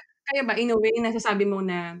 Pero kaya ba, in a way, nasasabi mo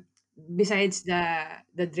na besides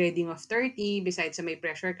the dreading of 30, besides sa may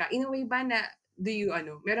pressure ka, in a way ba na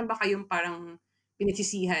meron ba kayong parang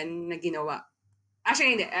pinagsisihan na ginawa?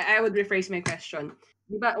 Actually, hindi. I would rephrase my question.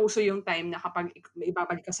 Di ba also yung time na kapag may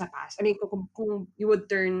ibabalik ka sa past? I mean, kung you would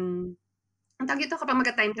turn, ang tawag ito kapag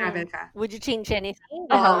magka-time travel ka? Would you change anything?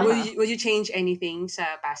 Would you change anything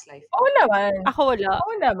sa past life? Oo naman. Ako wala.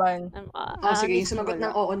 Oo naman. Sige, yung Honestly, sumagot wala.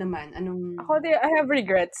 ng oo naman. Anong... Ako I have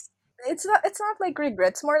regrets. It's not like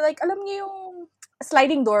regrets. More like, alam niyo yung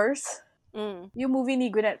sliding doors? Yung movie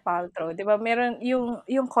ni Gwyneth Paltrow, di ba? Meron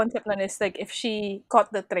yung concept na is like, if she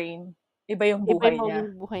caught the train, iba yung buhay niya. Iba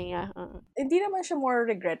yung buhay niya. Hindi naman siya more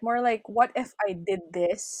regret. More like, what if I did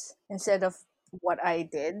this instead of what I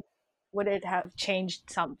did? Would it have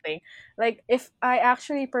changed something? Like, if I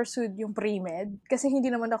actually pursued yung pre-med, kasi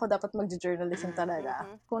hindi naman ako dapat mag-journalism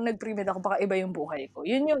talaga. Kung nag-pre-med ako, baka iba yung buhay ko.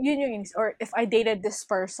 Yun yung or if I dated this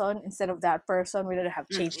person instead of that person, would it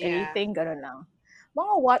have changed anything? Ganun lang.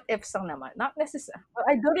 Mga what ifs lang naman. Not necessarily.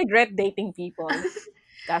 I do regret dating people.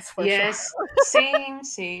 That's for sure. Yes.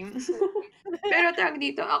 Same. Pero tawag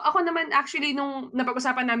dito, ako naman actually nung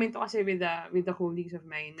napag-usapan namin to kasi with the colleagues of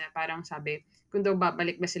mine na parang sabi, kung daw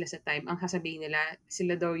babalik ba sila sa time, ang sasabihin nila,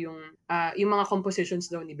 sila daw yung mga compositions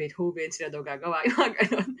daw ni Beethoven, sila daw gagawa, yung mga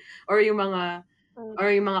ganun. Or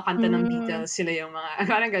yung mga kanta ng Beatles, sila yung mga,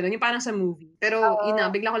 parang ganun, yung parang sa movie. Pero yun na,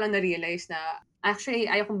 bigla ko lang na-realize na, actually,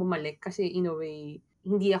 ayaw kong bumalik kasi in a way,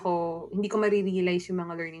 hindi ko marirealize yung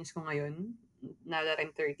mga learnings ko ngayon, now that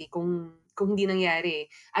I'm 30, kung hindi nangyari.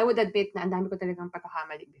 I would admit na ang dami ko talagang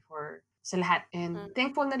pagkakamali before sa lahat. And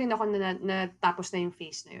thankful na rin ako na tapos na yung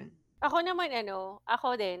phase na yun. Ako naman,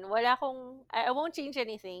 ako din, I won't change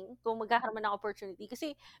anything kung magkakaroon man ng opportunity.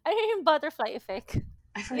 Kasi, yung butterfly effect.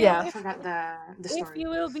 I forgot the story. If you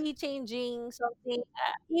will be changing something,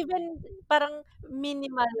 even parang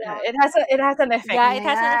minimal lang. It has an effect. Yeah, it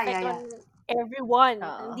has an effect on everyone.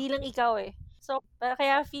 Hindi lang ikaw eh. So,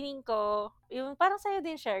 kaya feeling ko, yung parang sa'yo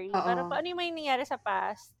din, Sherry. Parang ano yung may nangyari sa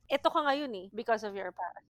past, ito ka ngayon eh, because of your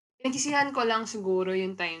past. Nagsisihan ko lang siguro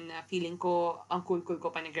yung time na feeling ko, ang cool ko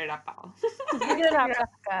pa nag-rap ako.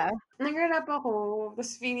 Nag-rap ka? Nag-rap ako,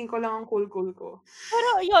 tapos feeling ko lang ang cool ko. Pero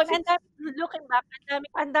yun, looking back,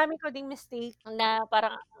 ang dami ko ding mistake na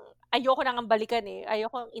parang ayoko nang balikan eh.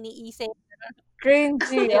 Ayoko iniisip.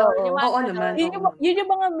 Cringy. Oo naman. Yun yung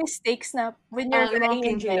mga mistakes na when you're lying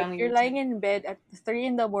in bed, you're lying in bed at 3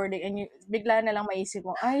 in the morning and bigla na lang maisip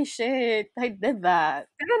mo, ay shit, I did that.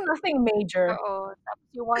 Pero nothing major. Oo. Tapos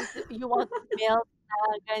you want to melt na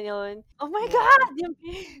gano'n. Oh my God!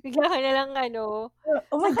 Bigla ka na lang oh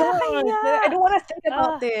my God, I don't want to think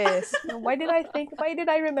about this. Why did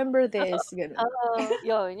I remember this? Ganun.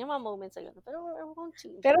 Yun, yung mga moments na gano'n. Pero I won't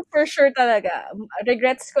change. Pero for sure talaga,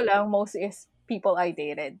 regrets ko lang most is people I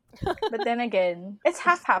dated. But then again, it's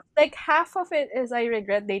half-half. Like, half of it is I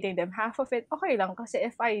regret dating them. Half of it, okay lang. Kasi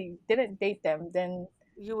if I didn't date them, then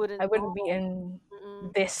I wouldn't be in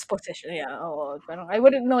this position. Yeah, parang I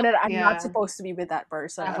wouldn't know that I'm not supposed to be with that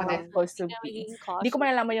person. I'm not supposed to be. Hindi ko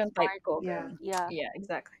malalaman yung type ko. Yeah,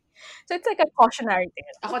 exactly. So it's like a cautionary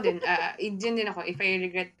tale. Ako din, dyan din ako, if I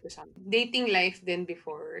regret ko something. Dating life din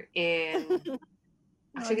before, and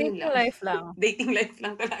No, actually yun dating lang. life lang. Dating life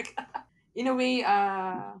lang talaga. In a way,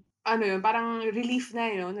 ano yun, parang relief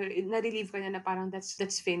na yun, no? Na-relieve ka na parang that's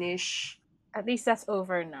finish. At least that's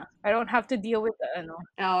over na. I don't have to deal with the ano.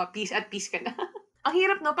 Peace at peace ka na. Ang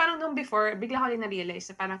hirap, no? Parang nung before, bigla ko din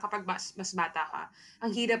na-realize na parang kapag mas bata ka,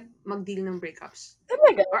 ang hirap mag-deal ng breakups.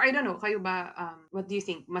 Talaga. Or I don't know, kayo ba, what do you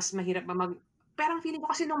think? Mas mahirap ba parang feeling ko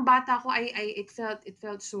kasi nung bata ko, it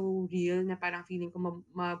felt so real na parang feeling ko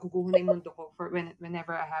maguguho na yung mundo ko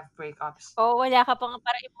whenever I have breakups. Oh, wala ka pang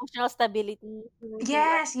parang emotional stability.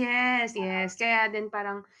 Yes, yes, yes. Kaya din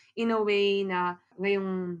parang in a way na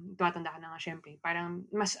ngayong tumatanda ka na nga syempre, parang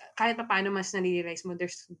mas kahit papaano mas nare-realize mo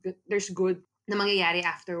there's good na mangyayari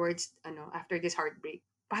afterwards, after this heartbreak.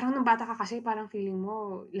 Parang nung bata ka kasi parang feeling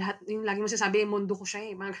mo lahat yung lagi mo sasabi, mundo ko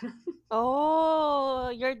siya, mga gano'n. Oh,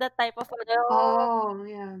 you're that type of ano. Oo,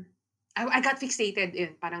 yeah. I got fixated,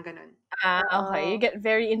 yun, parang gano'n. Okay. You get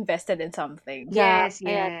very invested in something. Yeah, Yes,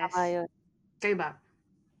 ayan, yes. tama yun. Kayo ba?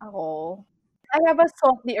 Ako, I have a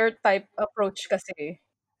salt the earth type approach kasi.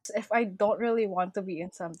 If I don't really want to be in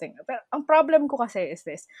something. Pero ang problem ko kasi is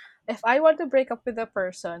this. If I want to break up with a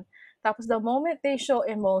person, tapos the moment they show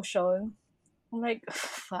emotion, I'm like,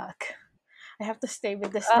 fuck. I have to stay with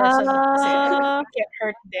this person kasi I can't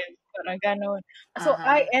hurt them. Parang ganun. So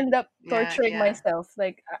I Uh-huh. end up Yeah, torturing yeah. myself.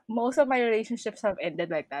 Like, most of my relationships have ended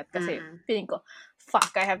like that kasi feeling ko,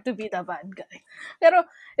 fuck, I have to be the bad guy. Pero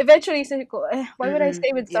eventually, sabi ko, why would I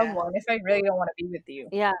stay with Yeah. someone if I really don't want to be with you?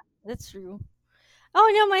 Yeah, that's true. Ako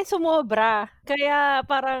naman sumobra. Kaya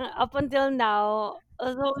parang up until now,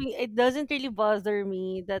 although it doesn't really bother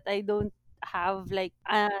me that I don't have like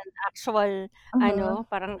an actual Mhm.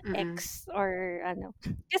 parang ex or ano.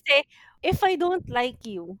 Kasi if I don't like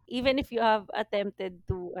you, even if you have attempted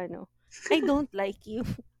to I don't like you.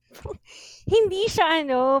 Hindi siya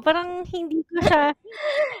parang hindi ko siya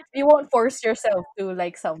You won't force yourself to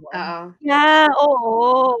like someone. Oo. yeah,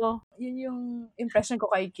 oo. Yun yung impression ko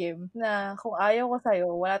kay Kim na kung ayaw ko sa'yo,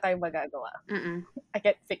 wala tayong magagawa. Mm. I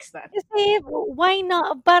can't fix that. Kasi why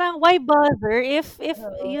not? Parang why bother if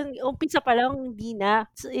Oo. yung umpisa pa lang hindi na.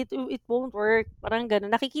 It won't work. Parang gano'n.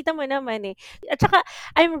 Nakikita mo naman eh. At saka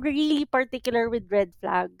I'm really particular with red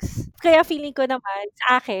flags. Kaya feeling ko naman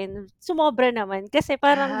sa akin sumobra naman kasi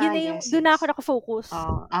parang yun na yung Yes, doon na ako yes. nakafocus.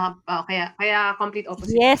 Kaya complete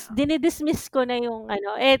opposite Yes, ka. dinidismiss ko na yung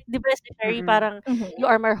di ba si Sherry Mm. parang you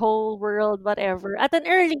are my whole world, whatever. At an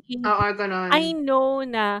early age, Oo, gano'n. I know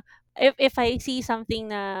na if I see something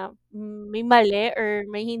na may mali or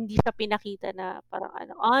may hindi siya pinakita na parang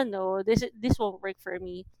no, this won't work for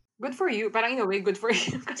me. Good for you. Parang in a way, good for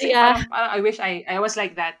you. Kasi Yeah, parang I wish I was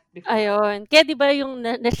like that before. ayun. Kaya 'di ba yung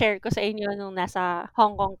na-share ko sa inyo nung nasa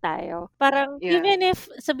Hong Kong tayo, parang Yeah. even if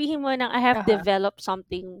sabihin mo na I have developed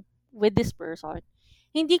something with this person,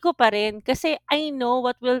 hindi ko pa rin kasi I know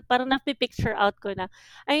what will parang napi-picture out ko na,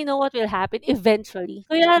 I know what will happen eventually.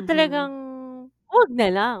 Kaya talagang wag na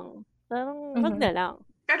lang. Parang wag na lang.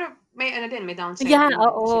 Pero may may downside Yeah, din yun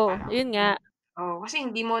kasi oo. parang Yun nga. kasi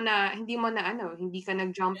hindi mo na hindi ka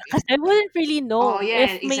nag-jump Kasi I wouldn't really Oo, know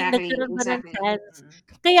yeah, if may exactly, nagkaroon ba ng exactly. chance.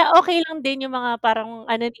 Kaya okay lang din yung mga parang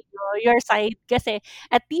ninyo, your side kasi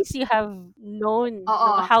at least you have known Oo,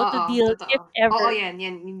 how to oo, deal totoo. if Oo, ever.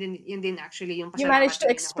 yun din actually yung You pasalamat managed to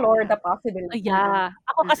din ako explore na the possibility. Yeah,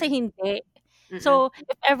 ako kasi mm, hindi. mm. So,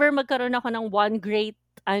 if ever magkaroon ako ng one great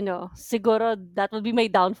siguro that would be my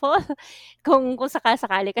downfall kung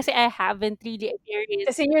sakali kasi I haven't really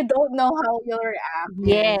experienced. Kasi you don't know how you'll react.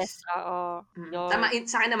 Yes, Yes. oo. Tama, Yun.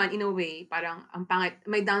 sa'kin naman in a way parang ang pangit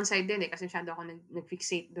may downside din, kasi masyado akong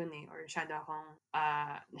nag-fixate dun, or masyado akong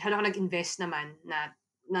nag-invest naman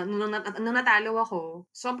nung natalo ako,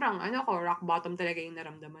 sobrang rock bottom talaga yung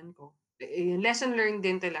naramdaman ko. Yung lesson learned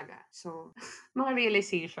din talaga. So, mga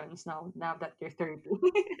realizations now that you're 30.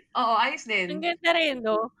 Oo, ayos Ang din. ganda rin,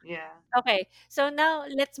 no? Yeah. Okay, so now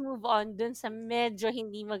let's move on dun sa medyo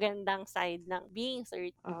hindi magandang side ng being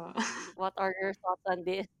 30. Oo. What are your thoughts on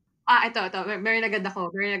this? Ito, meron agad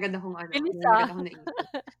akong Bilis meron agad ah. akong naisip.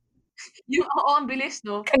 Ang bilis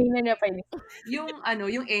 'no? Kanina niya pa yun.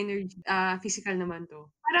 Yung energy, physical naman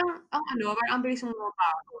 'to. Parang ang bilis mong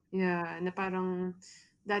mapagod. Yeah, na parang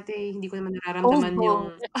dati hindi ko naman Old nararamdaman yung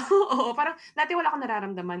bones. oo, parang dati wala akong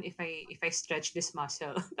nararamdaman if I stretch this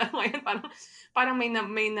muscle. Pero ngayon parang may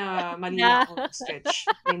mali na Yeah. akong stretch,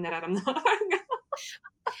 may nararamdaman parang gano'n.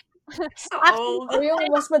 So Actually, old. O yung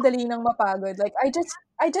mas madali nang mapagod. Like,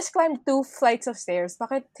 I I just climbed 2 flights of stairs.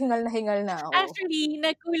 Bakit hingal na ako? Actually,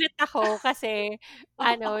 nagulat ako kasi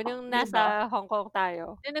nung 'Di ba? nasa Hong Kong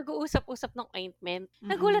tayo, nung nag-uusap-usap ng ointment,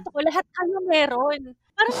 nagulat Mm. ako lahat kayo meron.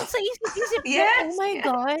 Parang sa isip-isip ko, "Oh Yes, my yes.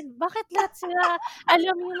 God, bakit lahat sila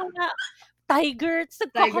alam yung mga tiger, ta's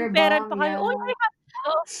Tiger nagko-comparean balm, pa kayo, "Uy, yeah.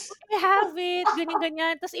 oo, I have it,"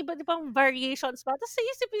 ganyan-ganyan. Ta's iba't ibang variations pa. Ta's sa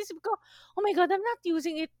isip-isip ko, "Oh my God, I'm not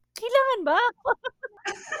using it. Kailangan ba?"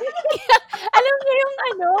 Kaya alam niyo yung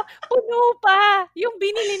puno pa yung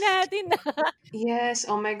binili natin na Yes,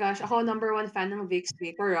 oh my gosh, ako number 1 fan ng Vicks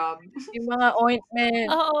Vapor Rub. Yung mga ointment.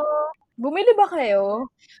 oo. Bumili ba kayo?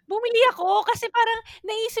 Bumili ako kasi parang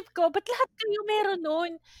naisip ko, ba't lahat kayo meron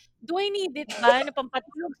nun? Do I need it ba na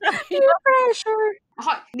pampatulog sa kayo? Peer pressure.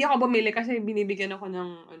 Hindi ako bumili kasi binibigyan ako ng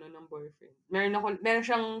boyfriend. Meron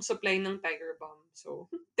siyang supply ng Tiger Balm. So,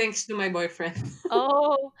 thanks to my boyfriend.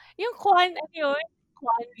 Oo. Yung ano yun?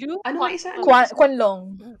 Kwanlu? Ano nga isa? Ano nga Kwan isa? Kwanlong.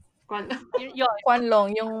 Yun. Kwanlong,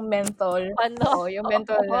 yung menthol. Kwanlo. Oo, yung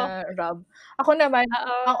menthol Oo. na rub. Ako naman,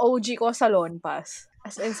 ang Oo. OG ko, Salon Pass.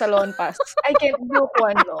 As in, Salon Pass. I can do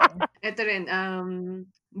Kwanlong. Ito rin,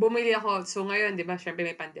 bumili ako. So, ngayon, di ba, syempre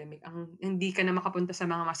may pandemic. Hindi ka na makapunta sa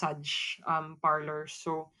mga massage parlors.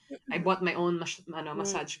 So, I bought my own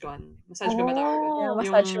massage gun. Massage gun ba tawag doon? Yeah, Oh. Yung,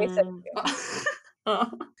 massage face sarili. Oo.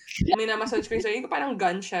 Minamassage ko yung sarili ko. Parang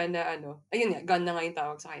gun siya na ayun nga, gun na nga yung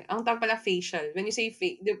tawag sa kanya. Ang tawag pala facial. When you say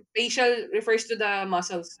the facial refers to the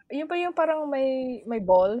muscles. Yun pa yung parang may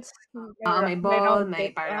balls? May May ball, round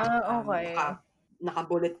may tip? parang Okay.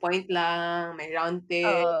 naka-bullet point lang, may round tip,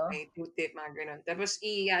 Oo. may two tip, mga gano'n. Tapos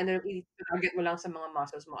i-target mo lang sa mga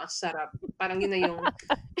muscles mo. Ang sarap. Parang yun na yung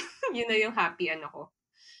yun na yung happy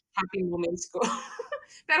moments ko.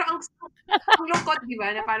 Pero ang lungkot, 'di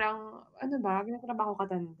ba, na parang, ano ba, gaano na ba ako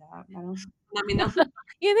katanda? Parang dami ng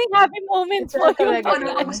Yun yung happy moments mo, Ito yung talaga puno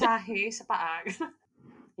ng yun. masahe sa paa.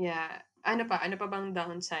 Yeah. Ano pa bang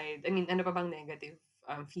downside? I mean, ano pa bang negative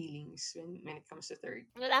feelings when it comes to third?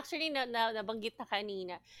 Well, actually, nabanggit na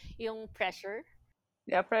kanina, yung pressure.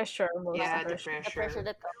 Yeah, pressure. Mostly Yeah, the pressure. The pressure pressure.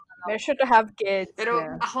 that comes along. Pressure to have kids. Pero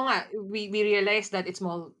Yeah. ako nga, we realized that it's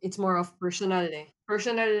more of personal eh.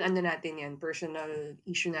 Personal natin yan, personal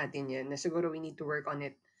issue natin yan, na siguro we need to work on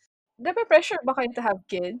it. Pressure ba kayo to have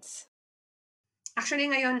kids? Actually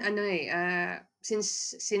ngayon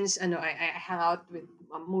since I hang out with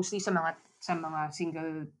mostly sa mga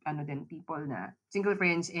single people na single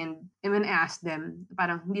friends, and when I ask them,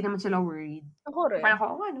 parang hindi naman sila worried. Ako rin. Parang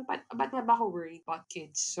ako, ba't nga ba ako worried about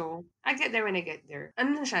kids? So, I get there when I get there.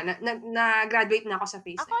 Ano na siya, na-graduate na ako sa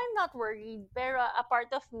phase Ako, na yun. I'm not worried, pero a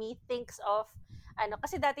part of me thinks of,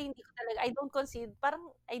 kasi dati hindi ko talaga,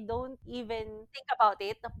 I don't even think about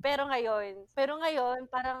it. Pero ngayon,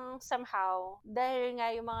 parang somehow, dahil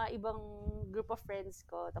nga yung mga ibang group of friends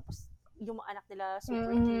ko, tapos yung mga anak nila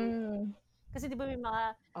super cute. Kasi di ba may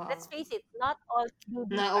mga, let's face it, not all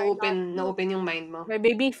newbies are not cute. Na-open yung mind mo. May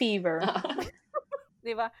baby fever.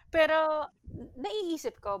 Di ba? Pero,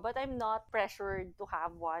 naiisip ko, but I'm not pressured to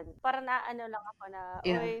have one. Parang lang ako na,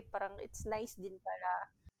 Yeah. parang it's nice din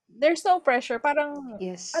pala. There's no pressure. Parang,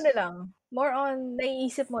 Yes. more on,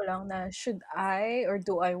 naiisip mo lang na, should I or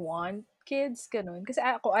do I want kids? Ganun. Kasi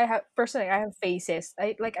ako, personally, I have phases.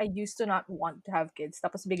 I used to not want to have kids.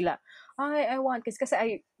 Tapos bigla, I want kids.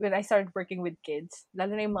 Kasi when I started working with kids,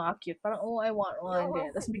 lalo na yung mga cute, parang, I want one.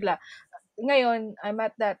 Ganyan. Tapos bigla, ngayon, I'm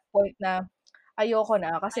at that point na, ayoko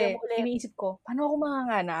na kasi iniisip ko, paano ako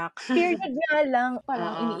manganganak? Period nga lang,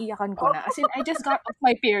 parang iniiyakan ko na. As in, I just got off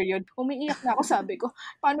my period. Umiiyak na ako, sabi ko,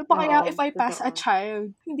 paano pa kaya if I pass a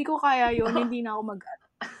child? Hindi ko kaya yun, hindi na ako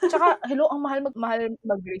Tsaka, hello, ang mahal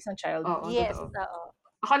mag-raise ng child. Yes, totoo. oo.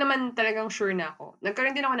 Ako naman talagang sure na ako.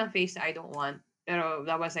 Nagkaroon din ako ng phase na I don't want. Pero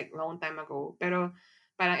that was like long time ago. Pero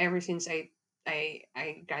parang ever since I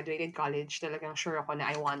graduated college, talagang sure ako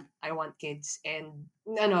na I want kids. And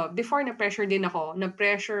before na-pressure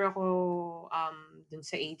ako dun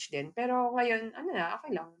sa age din. Pero ngayon,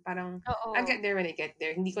 okay lang. Parang Oo. I get there when I get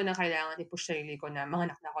there. Hindi ko na kailangan i-push sarili ko na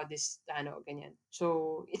manganak na ako ganyan.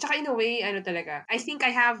 So, tsaka in a way, talaga, I think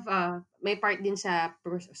I have may part din sa,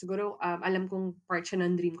 siguro, alam kong part siya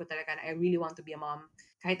ng dream ko talaga na I really want to be a mom.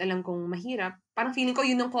 Kahit alam kong mahirap, parang feeling ko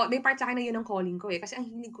may part sa akin na yun ang calling ko eh. Kasi ang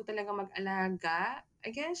hilig ko talaga mag-alaga,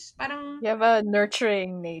 I guess. Parang, you have a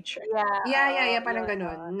nurturing nature. Yeah, parang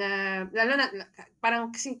ganun. Na, lalo na,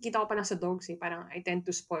 parang kasi kita ko pa lang sa dogs eh. Parang I tend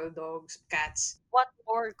to spoil dogs, cats. What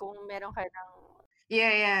more kung meron ka ng...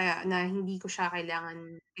 Yeah, na hindi ko siya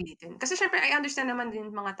kailangan pilitin. Kasi syempre, I understand naman din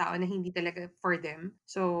mga tao na hindi talaga for them.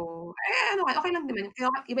 So, okay lang naman.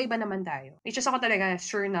 Iba-iba naman tayo. It's just ako talaga,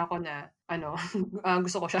 sure na ako na,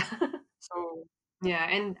 gusto ko siya. So, Yeah,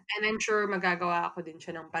 and I'm sure magagawa ko din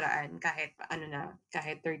siya ng paraan kahit ano na,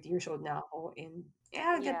 kahit 30 years old na ako and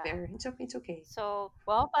yeah, I'll get Yeah. there. It's okay. So,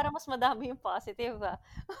 wow, parang mas madami yung positive, ah.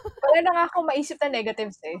 Wala na nga akong maisip na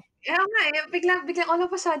negatives eh. Kaya nga eh, biglang all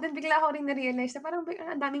of a sudden, bigla ko rin na-realize na parang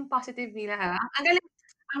ang daming positive nila, ha. Ang ga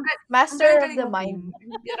ang Master of galing-galing the mo, mind. Kim.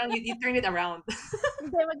 Parang you turn it around.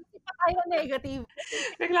 Hindi, mag-isip pa tayo negative.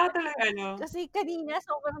 Bigla ka tuloy ano. Kasi kanina,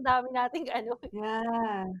 sobrang dami nating ano.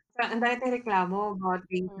 Yeah. Ang dami tayong reklamo about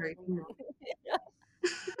being 30, no?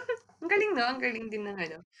 Ang galing 'no, ang galing din ng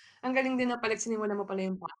ano, ang galing din na sinimulan mo pala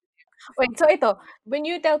yung Wait, so ito, when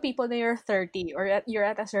you tell people that you're 30 or you're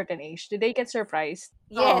at a certain age, do they get surprised?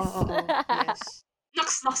 Oo, Yes. oo, yes.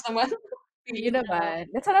 Nox naman. Yun Feeling ko. naman.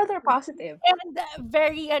 That's another positive. And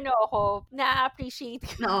very ako, na-appreciate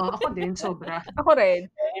ko. Oo, ako din sobra. Ako rin.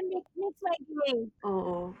 And makes my day.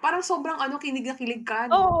 Oo. Parang sobrang ano, kilig na kilig ka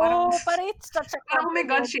 'no? Oo, parang it's such a Parang, oh my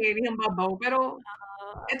God, compliment. Sherry, ang babaw. Pero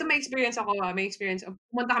Ah, eto may experience ako, may experience.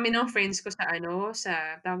 Pumunta kami ng friends ko sa ano,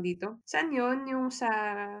 sa tawag dito, saan yun? Yung sa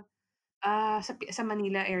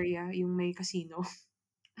Manila area, yung may casino.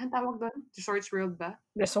 Anong tawag dun? Resorts World ba?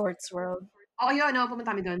 Resorts World. Oo, yun, oo,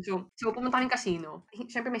 pumunta kami dun. So pumunta kaming casino.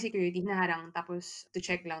 Siyempre may security, hinaharang tapos to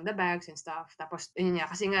check lang the bags and stuff. Tapos yun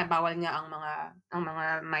nga, kasi nga bawal nga ang mga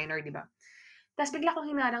minor, 'di ba? Tapos bigla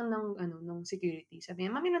akong hinarang ng security. Sabi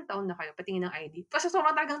niya, "Ma'am, ilang taon na kayo? Patingin ng ID." Tapos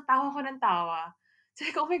sobrang talagang tawa ko ng tawa.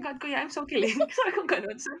 Sabi ko, "Oh my God, kuya, I'm so kilig." Sabi ko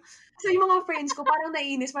gano'n. So yung mga friends ko parang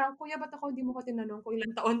naiinis, parang, "Kuya, ba't ako hindi mo ko tinanong kung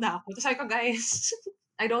ilang taon na ako?" Tapos sabi ko, "Guys,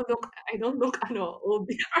 I don't look old."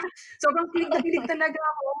 Sobrang kilig na kilig talaga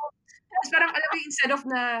ako. Tapos parang alam mo yung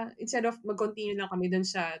instead of mag-continue lang kami dun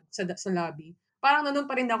sa lobby, parang nandun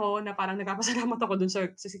pa rin ako na parang nagpapasalamat ako dun sa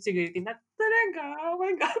security na, "Talaga? Oh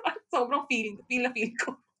my God." Sobrang feel na feel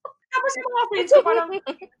ko. Tapos yung mga friends ko parang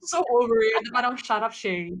so over it, na parang, "Shut up,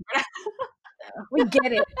 Sherry. We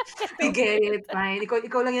get it. We get it, fine.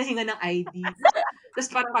 Ikaw lang yung hinga ng ID." Tapos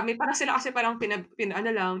parang sila kasi parang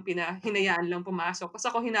hinayaan lang pumasok. Tapos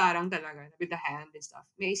ako hinarang talaga with the hand and stuff.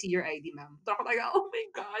 "May I see your ID, ma'am?" Tapos ako talaga, "Oh my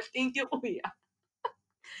gosh, thank you, kuya."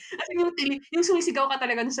 As in yung sumisigaw ka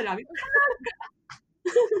talaga dun sa lobby.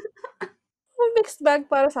 Mixed bag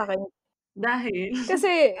para sa akin. Dahil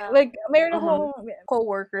Kasi, ah, like, mayroon uh-huh. akong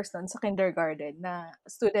co-workers nun sa kindergarten na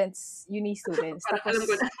students, uni students. Parang Tapos, alam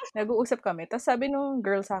ko na. nag-uusap kami. Tapos sabi nung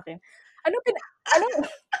girl sa akin, anong, anong,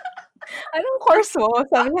 anong course mo?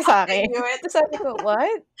 Sabi niya sa I akin. knew it. Tapos sabi ko,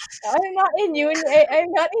 what? I'm not in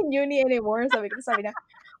uni anymore. Sabi niya,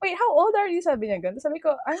 wait, how old are you? Sabi niya ganun. Tapos sabi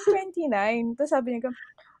ko, I'm 29. Tapos sabi niya ganun,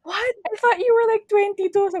 what? I thought you were like 22.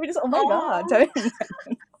 Sabi niya, oh my God. Aw. Sabi niya,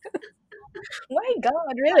 oh my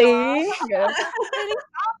God, really? Ganun. really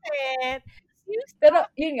stop it. You Pero,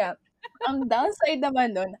 yun nga, ang downside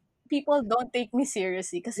naman nun, people don't take me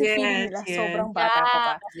seriously kasi feeling Yes, nila yes, sobrang bata ko yeah,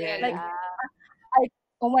 pa. yes. Like, yeah.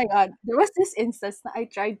 oh my God, there was this instance na I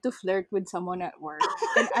tried to flirt with someone at work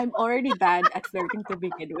and I'm already bad at flirting to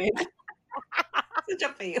begin with. Such a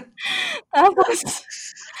fail. Tapos,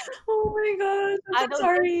 Oh my God, I'm I so don't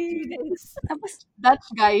sorry. do this. Dutch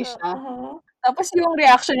guy siya. Uh-huh. Tapos yung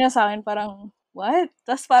reaction niya sa akin parang, what?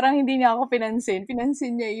 Tapos parang hindi niya ako pinansin.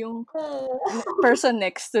 Pinansin niya yung Oh. person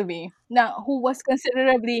next to me na who was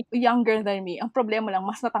considerably younger than me. Ang problema lang,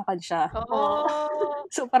 mas matangkad siya. Oh,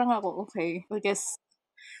 So parang ako, okay, I guess.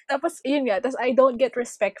 Tapos, yun nga, tapos I don't get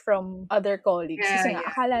respect from other colleagues Yeah, kasi nga, yeah.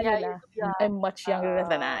 akala yeah, you're nila too young. I'm much younger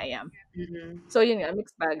than I am. Mm-mm. So, yun nga,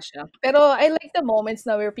 mixed bag siya. Pero I like the moments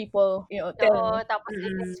na where people, tell Oo, me tapos they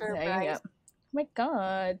get Mm-mm. na, yun nga, surprised. oh my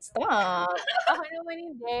God, stop. Ako naman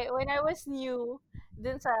hindi. When I was new,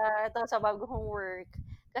 dun sa bago kong work,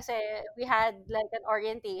 kasi we had like an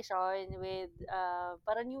orientation with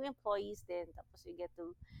para new employees din. Tapos we get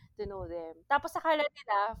to know them. Tapos akala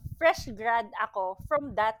nila, fresh grad ako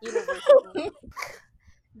from that university.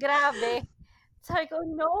 Grabe. Sabi ko,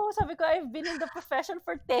 no. Sabi ko, I've been in the profession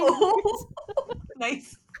for 10 years.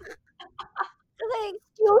 Nice. Kasi,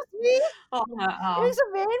 excuse me? Oo nga, oo. Ibig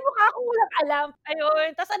sabihin, mukha akong walang alam. Ayun.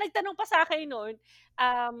 Tapos, ang nagtanong pa sa akin noon,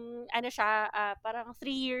 ano siya, parang 3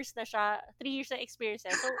 years na siya, 3 years na experience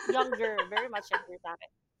niya. So, younger, very much younger sa akin.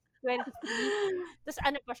 23. Tapos,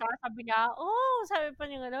 ano pa siya, sabi pa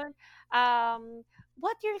niya gano'n,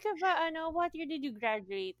 what year ka ba, what year did you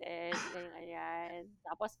graduated? Ganyan, ganyan.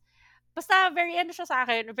 Tapos, basta very ano siya sa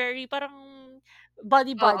akin, very parang Oo.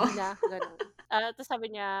 body-body na, gano'n. Tapos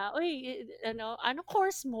sabi niya, "Uy, anong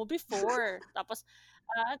course mo before?" Tapos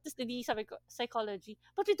sabi ko, "Psychology."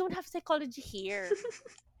 "But we don't have psychology here."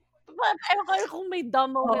 Ewan ko kung may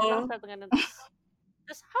dumb moment lang Oo. sa gano'n.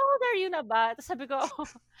 Tapos, "How old are you na ba?" Tapos sabi ko,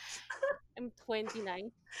 "I'm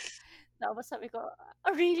 29." Tapos sabi ko,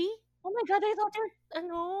 "Oh, really?" Oh my God, I thought you're,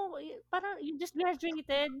 ano, parang you just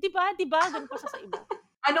graduated. Di ba? Di ba? Ganun pa siya sa iba.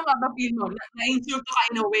 Ano nga ba feel mo? Na-insulto ka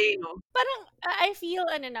in a way, 'no? Parang I feel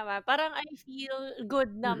ano naman, parang I feel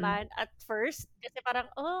good Mm. naman at first kasi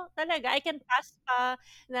parang, "Oh, talaga I can pass pa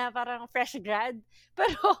na parang fresh grad."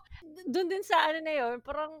 Pero dun din sa ano na yun,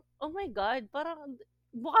 parang, "Oh my God, parang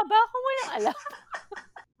mukha ba akong walang alam?"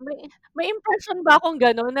 May may impression ba akong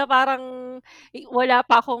gano'n na parang wala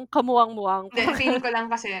pa akong kamuwang-muwang, Hindi, parang feeling ko lang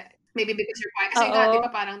kasi maybe because you're quiet. Kasi nga 'di oo,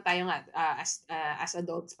 ba parang tayo nga, as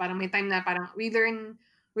adults parang may time na parang we learn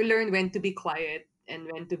when to be quiet and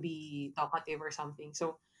when to be talkative or something.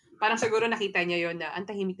 So, parang siguro nakita niya yon na ang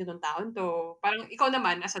tahimik nitong taon 'to. Parang ikaw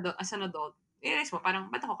naman as an adult, realize mo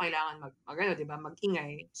parang ba't ako kailangan mag-ano 'di ba,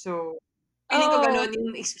 mag-ingay. So, feeling ko oo. gano'n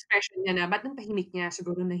yung expression niya na ba't ang tahimik niya,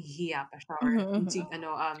 siguro nahihiya pa siya or Mhm, mhm. ano,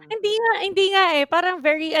 Hindi nga, eh, parang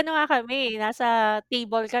very ano nga kami, nasa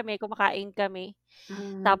table kami, kumakain kami.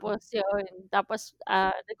 hmm. Tapos yun, tapos,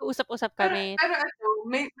 nag-uusap-usap Pero kami. pero ano,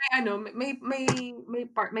 may ano,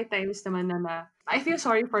 may times naman na I feel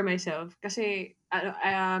sorry for myself kasi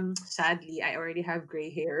ano, sadly, I already have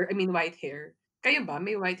gray hair, I mean white hair. Kayo ba,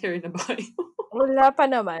 may white hair na ba kayo? Wala pa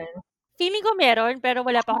naman. Feeling ko meron, pero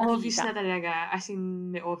wala pa Ako akong obvious nakikita. na talaga, as in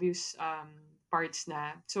may obvious, parts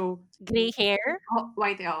na. So, Gray hair?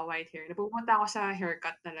 white hair. Napupunta ako sa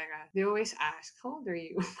haircut talaga. They always ask, "How old are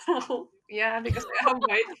you?" Parang yeah, because I have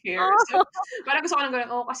white hair. So, Oh, parang gusto ko ng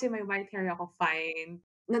gano'n, "Oo, kasi may white hair ako, fine."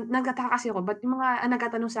 Nagtataka kasi ako, ba't yung mga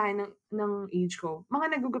nagtatanong sa'kin ng age ko,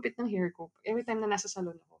 mga naggugupit ng hair ko every time na nasa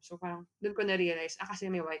salon ako. So, parang dun ko na-realize, kasi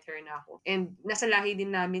may white hair na ako. And nasa lahi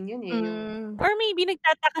din namin yun, eh, yung or maybe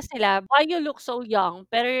nagtataka sila, "Why you look so young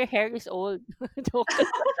pero your hair is old?" Joke.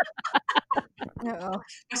 Oo.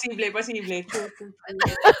 posible, true, true. Ano,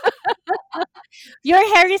 "Your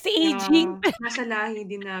hair is aging." nasa lahi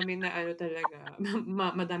din namin na ano talaga,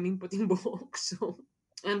 madaming puting buhok. So,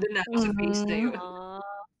 nandun na ako sa phase na Mhm. yun. Ah,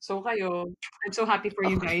 So kayo, I'm so happy for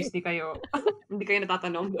you guys, okey. 'di kayo hindi kayo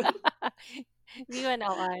natatanong dun. Hindi ko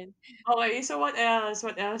naman. Okay, so what else?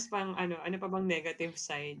 What else pang ano, ano pa bang negative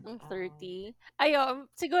side? Ang 30. Ayun,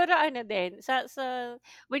 siguro ano din,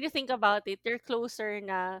 when you think about it, you're closer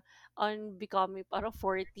na on becoming parang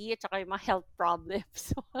 40 at saka yung mga health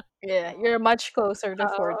problems. Yeah, you're much closer to Oo.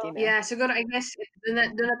 40 na. Yeah, siguro I guess dun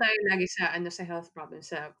na tayo lagi sa ano, sa health problems,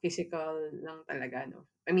 sa physical lang talaga 'no.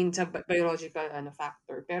 I mean sa biological ano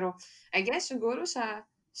factor. Pero I guess siguro sa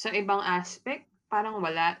ibang aspect parang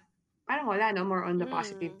wala 'no, more on the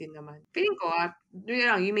positive Mm. din naman. Feeling ko, yun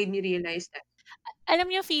lang, you made me realize that Alam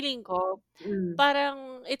niyo feeling ko, mm,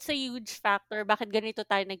 parang it's a huge factor bakit ganito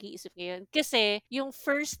tayo nag-iisip ngayon. Kasi yung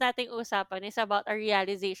first nating usapan is about our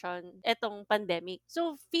realization etong pandemic.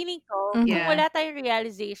 So feeling ko, kung Mhm. yeah, wala tayong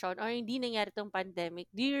realization or hindi nangyari 'tong pandemic,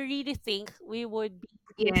 do you really think we would be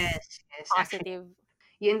this yes, yes, actually. positive?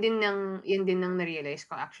 Yun din ang na-realize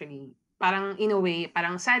ko actually. Parang in a way,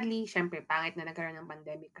 parang sadly siyempre pangit na nagkaroon ng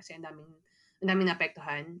pandemic kasi ang daming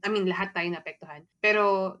naapektuhan. I mean lahat tayo naapektuhan.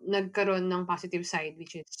 Pero nagkaroon ng positive side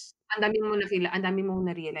which is ang dami mong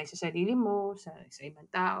na-realize sa sarili mo, sa ibang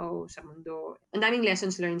tao, sa mundo. Ang daming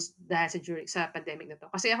lessons learned dahil sa pandemic na 'to.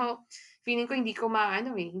 Kasi ako, feeling ko hindi ko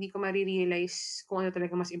mare-realize kung ano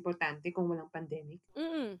talaga mas importante kung walang pandemic,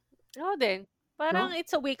 Mm, ako din. Parang 'no?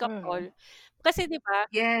 it's a wake-up Mm. call. Kasi 'di ba,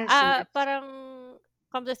 Yes, yes. parang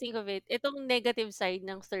come to think of it, itong negative side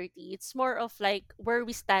ng 30, it's more of like where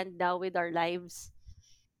we stand now with our lives.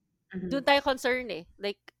 Mhm. Dun tayo concern, eh.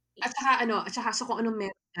 Like, At saka sa kung anong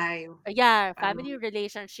meron tayo. yeah, Parang family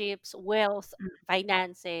relationships, wealth, hmm,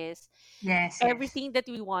 finances, yes, yes. everything that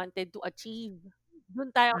we wanted to achieve.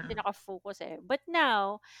 Dun tayo kasi Mm. naka-focus, eh. But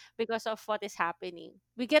now, because of what is happening,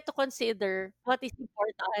 we get to consider what is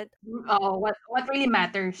important. Oo, what really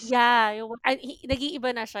matters. Yeah, yung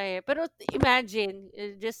nag-iiba na siya, eh. Pero imagine,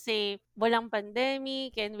 just say walang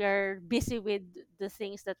pandemic and we are busy with the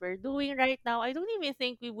things that we're doing right now. I don't even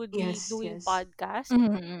think we would be Yes, doing yes. podcast.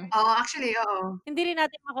 Mhm. Oo, actually, oo. Hindi rin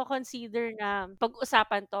natin mako-consider na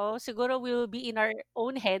pag-usapan 'to. Siguro we will be in our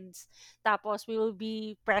own heads, tapos we will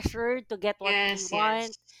be pressured to get what we Yes, want,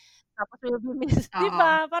 yes. tapos we will be 'di Oo.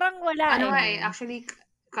 ba? Parang wala, Ano eh. nga, eh, Mhm. actually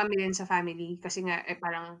kami din sa family kasi nga,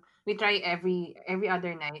 parang we try every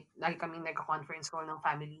other night lagi kaming nagko-conference call ng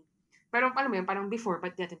family. Pero alam mo yun, parang before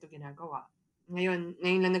ba't di natin 'to ginagawa? Ngayon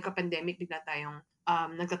lang nagka-pandemic bigla tayong,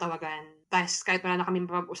 nagtatawagan ta's kahit wala na kaming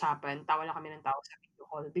mapag-usapan, tawa lang kami ng tawa sa video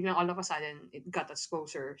call. Biglang all of a sudden, it got us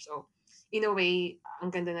closer. So, in a way,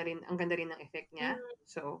 ang ganda rin ng effect niya. Mm,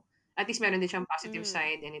 So, at least meron din siyang positive mm.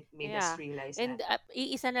 side and it made us Yeah. realize And, that.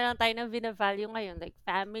 iisa na lang tayo ng vina-value ngayon, like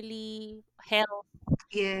family, health,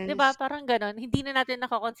 'di ba Yes. parang gano'n. Hindi na natin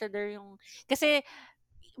nako-consider yung kasi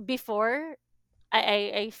before,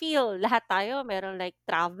 I feel lahat tayo meron like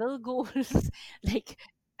travel goals, like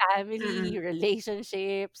family, Mm.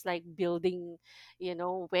 relationships, like building,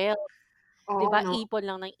 wealth, 'di Oo ba? 'no? Ipon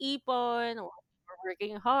lang ng ipon, we're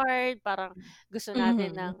working hard, parang gusto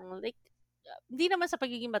natin Mhm. ng like hindi naman sa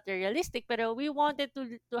pagiging materialistic, pero we wanted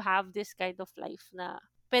to have this kind of life na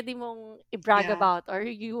pwede mong i-brag Yeah, about or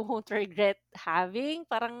you won't regret having.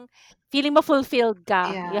 Parang feeling mo fulfilled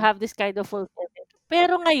ka. You yeah. have this kind of fulfillment.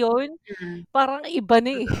 Pero ngayon, Mm, parang iba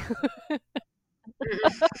na eh. mm,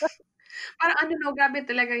 mm. Parang ano 'no, grabe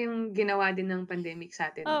talaga yung ginawa din ng pandemic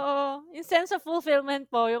sa'tin 'no? Oo. Yung sense of fulfillment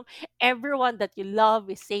po, yung everyone that you love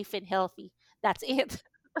is safe and healthy. That's it.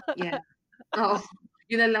 Yeah, oo.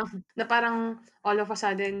 Yun na lang, na parang all of a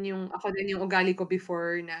sudden yung ako din yung ugali ko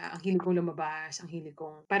before na ang hilig kong lumabas, ang hilig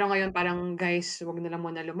kong pero ngayon parang, "Guys, wag na lang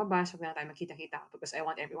muna lumabas, wag na tayo magkita-kita because I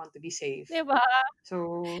want everyone to be safe." 'Di ba? So,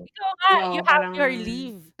 Ikaw nga, you oo, have parang your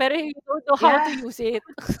leave, pero you don't know how yeah, to use it.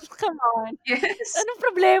 Come on. yes. Anong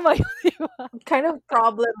problema yun, 'di ba? What kind of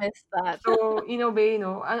problem is that? So, in a way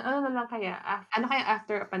 'no, ano na lang kaya, ano kaya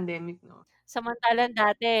after a pandemic 'no? Samantalang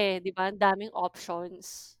dati, 'di ba, ang daming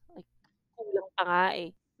options. Like, kulang pa nga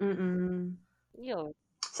eh. Mm. Yun.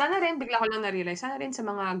 Sana rin bigla ko lang na-realize, sana rin sa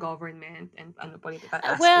mga government and ano political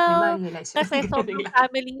aspect may Well, ma-realize sila kasi galing sobrang lang.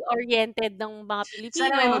 family-oriented ng mga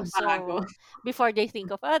Sana may Pilipino. magbago. So, before they think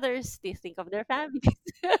of others, they think of their families.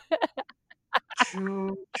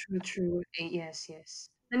 True, true, true. Eh, yes, yes.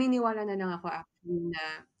 Naniniwala na lang ako actually na,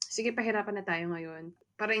 sige pahirapan na tayo ngayon,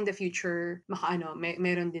 para in the future makaano,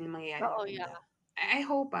 meron din mangyayaring Oo, yeah. maganda. I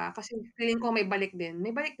hope, kasi feeling ko may balik din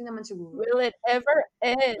naman siguro. Will it ever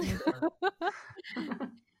end?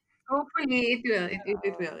 Hopefully it will, it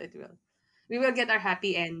Oo. will, it will. We will get our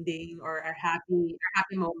happy ending or our happy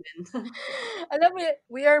moment. Alam mo,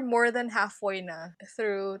 we are more than halfway na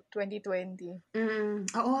through 2020.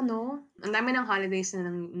 Oo 'no? Ang dami ng holidays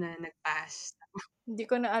na nag-pass. Hindi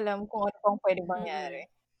ko na alam kung ano pang pwedeng mangyari.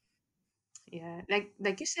 Mm. Yeah,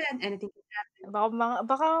 like you said, anything can happen.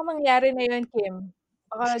 Baka mangyari na yun, Kim.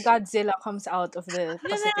 Baka Godzilla comes out of the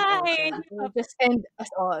Yun na Pacific nga eh. Ocean. It will just end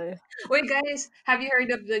us all. Uy guys, have you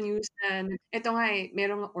heard of the news na eto nga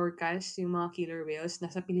merong orcas, yung mga killer whales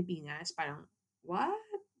nasa Pilipinas, parang, what?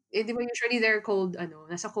 Eh, 'di ba usually they're cold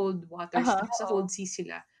nasa cold waters, nasa Oo. cold seas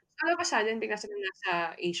sila. All of a sudden bigla silang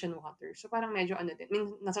nasa Asian waters. So parang medyo ano din,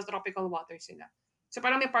 nasa tropical waters sila. So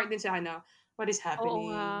parang may part din sila na, what is Oo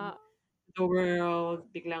nga. happening? The world,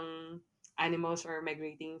 biglang animals are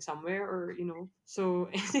migrating somewhere or so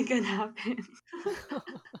anything can happen.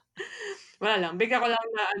 Wala lang, bigla ko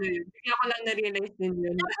lang na-realize din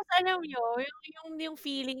yun. Tapos alam niyo, yung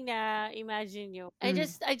feeling na imagine niyo, Hmm,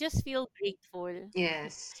 I just feel grateful.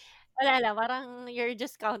 yes. Wala lang, parang you're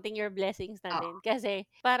just counting your blessings na Oo, din. Kasi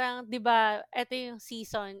parang 'di ba, eto yung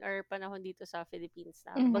season or panahon dito sa Philippines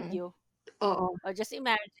na Mhm. bagyo. oo. O just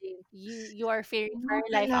imagine, you are fearing for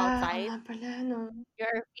your life Oo outside. nga pala 'no.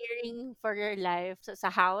 You're fearing for your life sa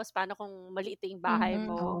house. Paano kung maliit yung bahay Mhm.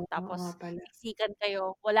 mo, Oo nga tapos pala. siksikan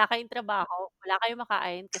kayo, wala kayong trabaho, wala kayong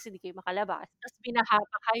makain kasi di kayo makalabas. Tapos binaha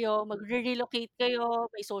pa kayo, magre-relocate kayo,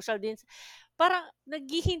 may social parang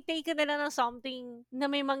naghihintay ka na lang ng something na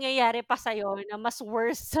may mangyayari pa sa'yo na mas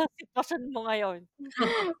worse sa sitwasyon mo ngayon.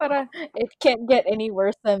 Parang, it can't get any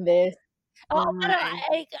worse than this. Oo, Oo nga parang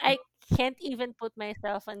eh. I can't even put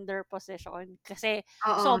myself in their position kasi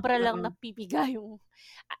Oo, sobra lang totoo. napipiga yung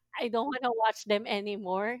I don't wanna watch them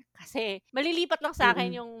anymore kasi malilipat lang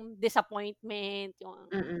sa'kin Mm, yung disappointment,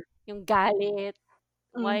 mm, yung galit,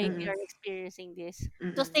 why they Mhm. mm, are experiencing this.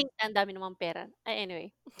 To mm. think na ang dami namang pera. Ay, anyway.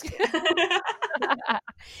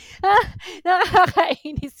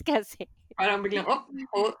 Nakakainis kasi. Parang biglang, "Oh,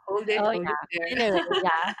 Oh, hold it yeah. there." Anyway,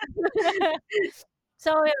 yeah.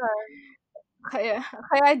 So, yun. Kaya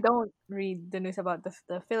kaya I don't read the news about the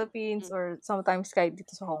Philippines Mm. or sometimes kahit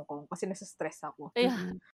dito sa Hong Kong kasi nasa-stress ako. Kaya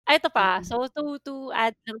Mm, ito pa, mm, so to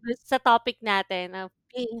add lang dun sa topic natin na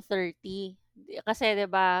being 30, kasi 'di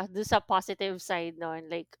ba, dun sa positive side nun,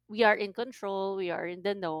 like we are in control, we are in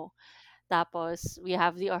the know, tapos we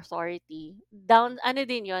have the authority. Down ano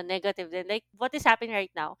din yun, negative din. Like what is happening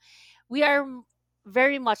right now, we are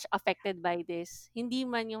very much affected by this. Hindi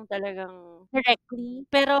man yung talagang directly,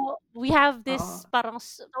 pero we have oo. this parang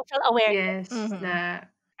social awareness. Yes, Mhm. na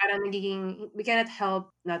parang we cannot help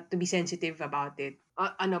not to be sensitive about it.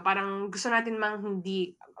 Parang gusto natin mang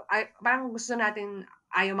hindi parang gusto natin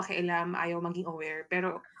ayaw makialam, ayaw maging aware,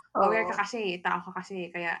 pero aware ka Oo. kasi, tao ka kasi,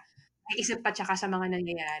 kaya may isip pa tsaka sa mga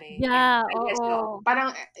nangyayari. And Yeah, I guess oo.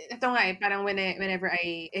 parang ito nga, parang whenever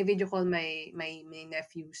I video call my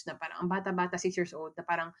nephews na parang ang bata-bata, 6 years old, na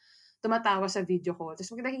parang tumatawa sa video call. Tapos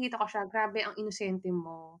 'pag nakikita ko siya, grabe ang inosente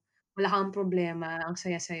mo, wala kang problema, ang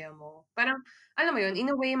saya-saya mo. Parang alam mo yun, in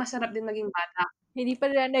a way masarap din maging bata. Hindi pa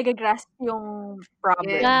nila nagagrasp yung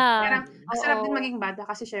problem. Yes, Yeah. parang masarap din Oo. maging bata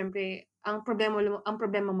kasi siyempre ang problema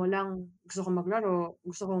mo lang, gusto kong maglaro,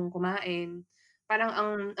 gusto kong kumain. Parang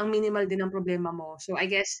ang minimal din ang problema mo. So, I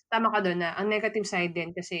guess tama ka dun na ang negative side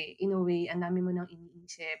din kasi in a way ang dami mo ng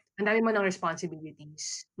iniisip, ang dami mo ng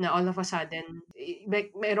responsibilities na all of a sudden,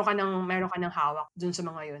 like meron ka ng hawak dun sa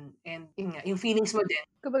mga yun and yun nga, yung feelings mo din.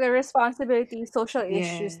 Kumbaga responsibility, social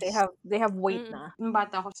issues, they Yes. have weight Mm. na. Nung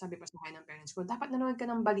bata ako sabi pa sa'kin ng parents ko, "Dapat nanonood ka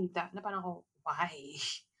ng balita." Na parang ako, "Why?"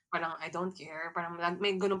 Parang I don't care, parang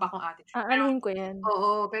may gano'n pa akong attitude. Pero Aanuhin ko yan.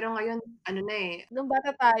 oo, pero ngayon ano na, eh Nung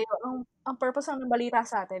bata tayo, ang purpose lang ng balita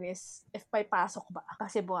sa atin is if may pasok ba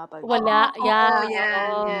kasi bumabagsak. oo, Wala. oo, Yeah.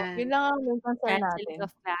 yan, Oo. yan. Yun lang ang main concern Canceling natin.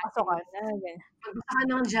 of classes. Pasokan na, ganyan. Magbasa ka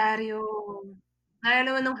ng dyaryo. Naalala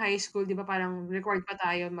mo nung high school 'di ba parang required pa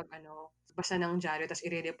tayo mag-ano, basa ng dyaryo ta's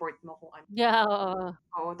ire-report mo kung ano. Yeah, oo.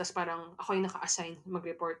 Oo, ta's parang ako yung naka-assign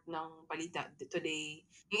mag-report ng balita today.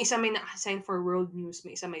 Yung isa may naka-assign for world news,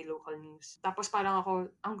 may isa may local news. Tapos parang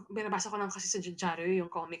ako, ang binabasa ko lang kasi sa dyaryo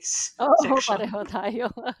yung comics Oo, section. pareho tayo.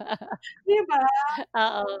 'Di ba?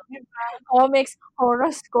 Oo. 'Di ba? Comics,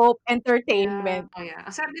 horoscope, Kaya entertainment. oh, yeah.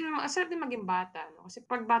 Ang sarap din maging bata 'no, kasi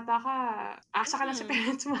 'pag bata ka, asa ka lang sa Mm.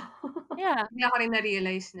 parents mo. Yeah. Bigla ko rin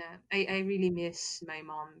na-realize na I really miss my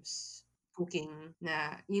mom's cooking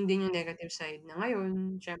na yun din yung negative side na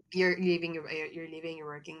ngayon siyempre you're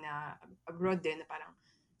working na abroad din na parang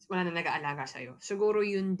wala na nag-aalaga sa'yo. Siguro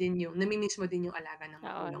yun din yung nami-miss mo din yung alaga ng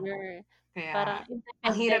Oo, magulang mo. you're parang Kaya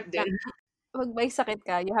ang independent hirap ka. din. Pag may sakit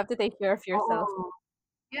ka, you have to take care of yourself. Oo.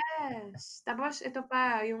 Yes. Tapos ito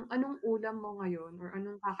pa, yung anong ulam mo ngayon or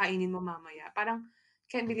anong kakainin mo mamaya, parang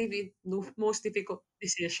can't believe it, no, most difficult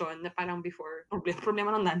decision na parang before,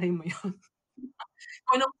 problema ng nanay mo yun.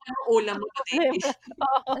 Kung anong ulam mo today. Problema.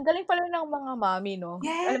 Oo. Ang galing pala ng mga mommy, no?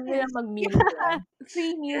 Alam nilang Yes. mag-meal Yeah. plan.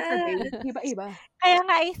 3 meals a day, Yes. iba-iba. Kaya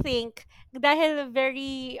nga I think, dahil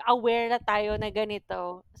very aware na tayo na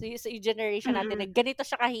ganito, yung generation natin na Mm. ganito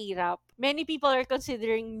siya kahirap, many people are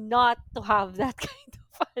considering not to have that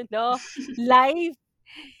kind of life.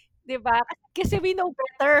 'Di ba? Kasi we know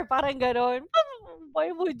better, parang gano'n.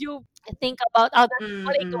 Why would you think about other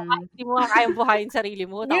people? Ikaw nga, Mm. hindi mo nga kayang buhayin sarili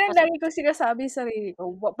mo. Yun ang Tapos, lagi kong sinasabi sa sarili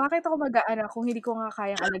ko. Bakit ako mag-aanak kung hindi ko nga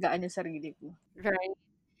kayang alagaan yung sarili ko? right.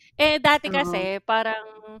 Dati Oo. kasi,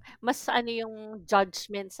 parang, mas ano yung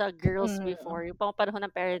judgment sa girls Mm. before, yung pang panahon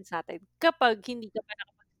ng parents natin, kapag hindi ka pa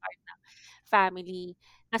nakapag-start ng family.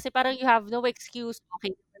 Kasi parang you have no excuse,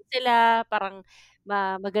 okay naman sila, parang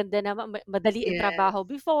maganda naman, madali ang Yes. trabaho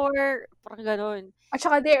before, parang gano'n. At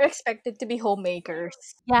saka they're expected to be homemakers.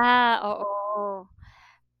 Yeah, oo.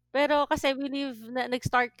 Pero kasi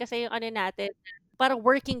nag-start kasi yung ano natin, parang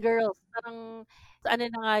working girls, parang ano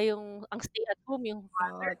na nga yung ang stay at home, yung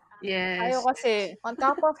father. Tayo Yes. kasi, on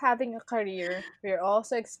top of having a career, we're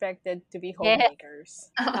also expected to be Yes.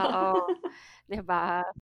 homemakers. Oo. 'Di ba?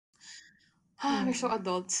 We're so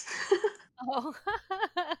adults. Oo.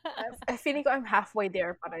 Feeling ko I'm halfway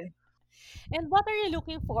there pa rin. And what are you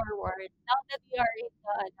looking forward now that we are in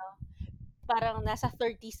the ano, parang nasa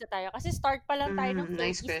 30s na tayo? Kasi start pa lang tayo ng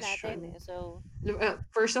Nice 30s natin question. So,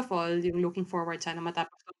 First of all, yung looking forward sana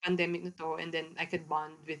matapos 'tong pandemic na 'to and then I could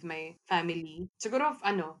bond with my family. Siguro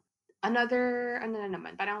another na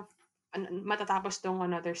naman, parang matatapos 'tong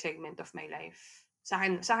another segment of my life.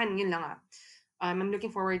 Sa'kin yun lang, I'm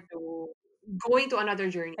looking forward to going to another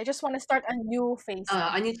journey. I just wanna start a new phase na.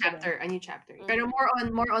 A new Ganun. chapter. Pero Mhm. more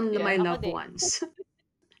on Yeah, my ako loved din. ones.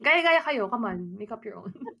 Gaya-gaya kayo, come on, make up your own.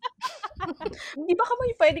 Hindi ba kami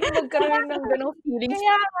pwedeng magkaroon ng ganong feelings?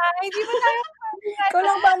 Kaya nga, hindi ba tayo Ikaw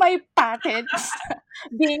lang ba may patent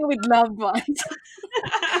being with loved ones?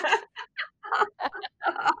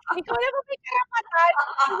 ikaw na ba may karapatan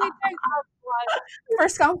with your loved one?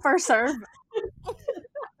 First come, first serve.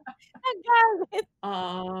 Nagalit.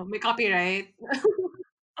 May copyright.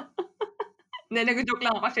 Hindi, nagjo-joke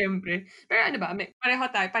lang ako siyempre. Pero ano ba, pareho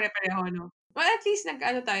tayo, pare-pareho 'no? Well, at least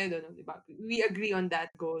nag-ano tayo dun, 'di ba? We agree on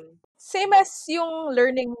that goal. Same as yung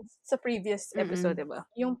learning sa previous episode, Mm. 'di ba?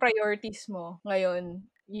 Yung priorities mo ngayon,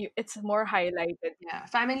 it's more highlighted. Yeah,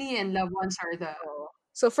 family and loved ones are the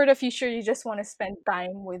So for the future, you just want to spend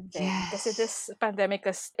time with them. Kasi yes. this pandemic,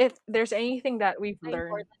 if there's anything that we've The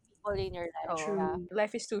learned, important people in your life. oh, Yeah. True.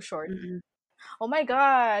 life is too short. Mm. Oh my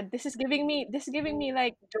God, this is giving me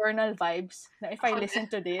like journal vibes. Na if I Ako listen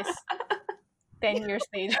din. to this 10 years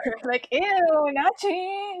later, like, ew,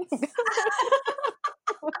 naching!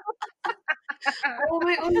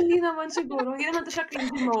 May hindi naman siguro. Hindi naman 'to siya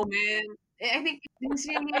cringy moment. I think it's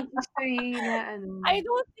really an history na I ano.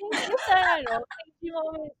 don't think it's an cringy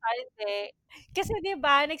moment pa, hindi. Kasi 'di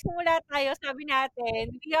ba, nagsimula tayo sabi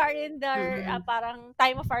natin, we are in the, Mm. parang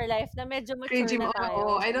time of our life na medyo mature Cringy na mo oo, tayo. I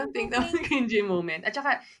So, I don't think don't that was think a cringy moment. At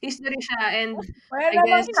saka history siya and Wala I namang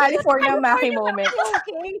guess California Maki California moment. Maki,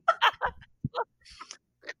 okay?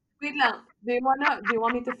 wait lang, do you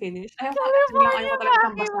want me to finish? Sige lang, California ayoko talaga siyang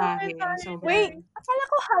Maki moment, basahin, sorry Wait, guys. sobrang akala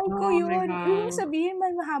ko haiku oh my yun. Ibig mo God. sabihin,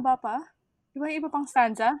 may mahaba pa? Di ba yung iba pang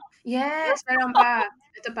stanza? Yes, meron pa.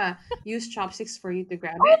 Ito pa, use chopsticks for you to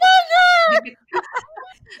grab Oh it. my God! Dip it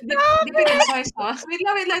dip it in Grabe! soy sauce. Wait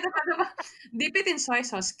lang, ito pa, ito pa. Dip it in soy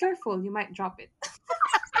sauce. Careful, you might drop it.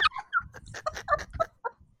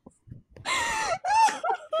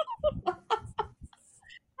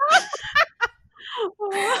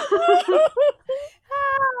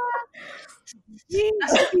 Gee,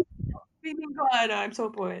 As feeling ko ano, I'm so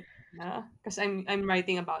poetic na. Because I'm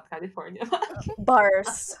writing about California.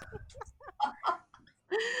 Bars.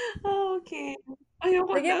 Okay.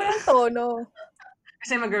 Ayoko Lagyan na. mo ng tono.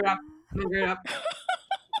 Kasi mag-rap.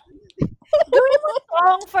 gawin mo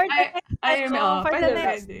song for the I next I rem for the pwede,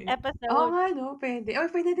 next pwede. Oo episode. nga 'no, pwede. Oh,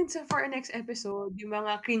 pwede din sa for our next episode, yung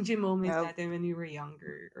mga cringy moments No. natin when we were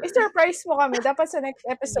younger or I-surprise mo kami. Dapat sa next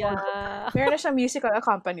episode, Yeah. meron na siyang musical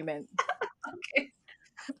accompaniment. okay.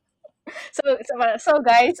 So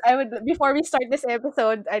guys, before we start this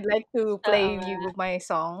episode, I'd like to Oo play nga. you my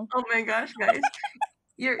song. Oh my gosh, guys.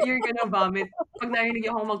 You're gonna vomit pag narinig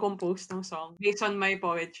ako mag-compose ng song based on my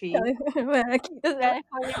poetry.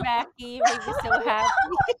 California Maki made me so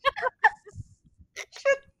happy.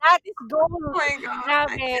 That is Oh gold. my God.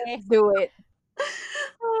 Grabe. Do it.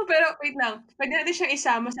 Oh, pero wait lang, pwede natin siyang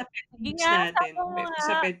isama sa pet Sige peeves nga, natin, sama mo nga.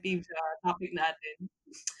 sa pet peeves sa topic natin.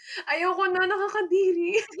 Ayoko na,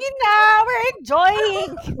 nakakadiri. Sige na, we're enjoying.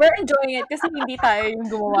 We're enjoying it kasi hindi tayo yung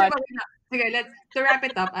Hindi gumawa. pa wait lang. Sige, to wrap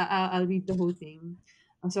it up, I'll read the whole thing.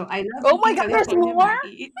 So, I love Oh my eating God, there's California more?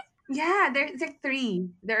 Maggie. Yeah, there's like three.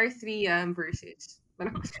 There are three verses.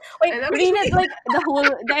 Wait, I love read it eating like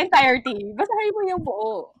the entirety. Basahin mo yung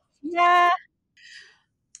buo. Yeah.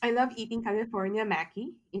 I love eating California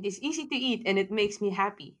Mackie. It is easy to eat and it makes me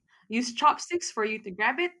happy. Use chopsticks for you to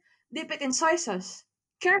grab it. Dip it in soy sauce.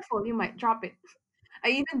 Careful, you might drop it.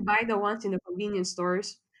 I even buy the ones in the convenience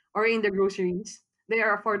stores or in the groceries. They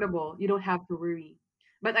are affordable. You don't have to worry.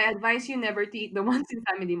 But I advise you never to eat the ones in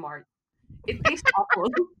Family Mart. It tastes awful.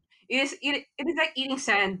 It is like eating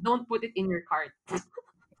sand. Don't put it in your cart.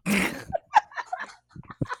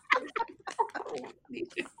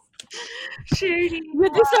 Sherry, You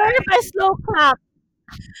deserve a slow clap.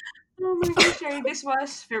 oh my gosh, Sherry, this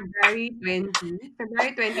was February 20.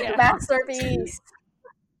 February 20, Yeah. 2016. Masterpiece.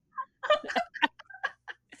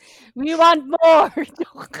 We want more.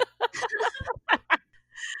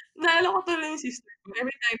 Naalala ko tuloy yung sister ko.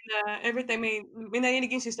 Every time may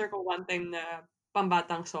narinig yung sister ko one time na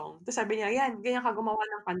pambatang song. Tapos sabi niya, yan, ganyan ka gumawa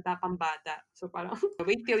ng kanta pambata. So parang,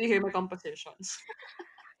 wait till you hear my compositions.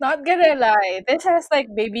 Not gonna lie, this has like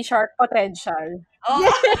Baby Shark potential. Oh,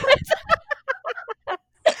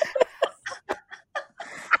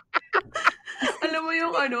 alam mo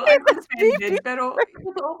yung ano, I'm offended, pero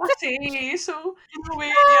totoo kasi. So, in a way,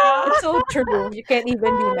 yeah. It's so true. You can't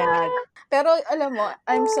even be mad. Pero alam mo,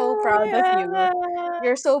 I'm so proud of you.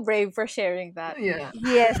 You're so brave for sharing that. Yeah.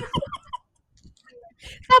 Yes.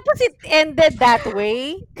 Tapos it ended that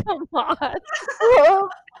way. Come on. Oh,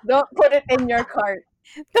 don't put it in your cart.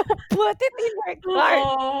 Don't put it in your cart.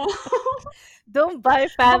 Oh. Don't buy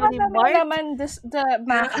Baka Family Mart. naman the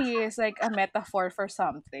Maki is like a metaphor for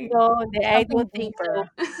something. No, I Something don't think so. deeper.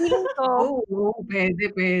 Feeling ko, Oh,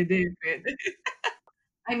 pwede.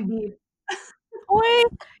 I'm deep.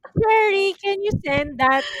 wait, Cherry, can you send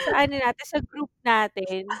that sa ano natin, sa group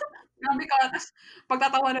natin? Grabe ka, tapos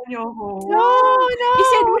pagtatawanan niyo ako. No, no.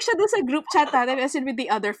 I-send mo siya doon sa group chat natin as in with the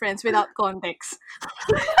other friends without context.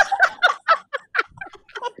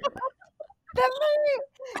 Dali.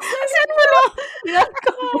 Send mo lang without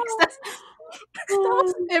context.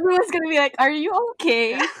 Tapos everyone's gonna be like, are you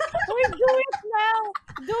okay? Wait, do it now.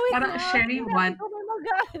 Do it Parang, now. Sherry, Tingnan what? ko na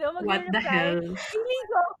What the mag-reply. hell? Feeling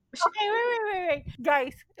ko. Okay, wait.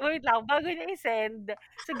 Guys, wait lang. Bago niya i-send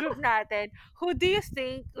sa group natin, who do you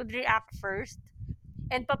think would react first?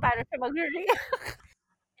 And paano siya mag-react?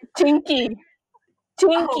 Chinky.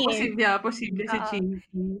 Posible si Oo.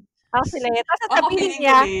 Chinky. Ako si Leia. Tapos Ako sasabihin feeling ko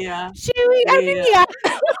niya, Leia. Sherry, ano Leia. niya?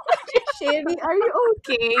 Sherry, are you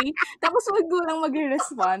okay? Tapos wag mo lang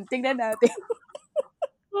mag-respond. Tingnan natin.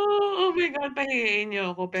 Oh my God, pahihiin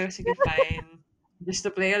niyo ako. Pero sige, fine. Just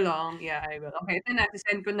to play along. Yeah, I will. Okay, ito na.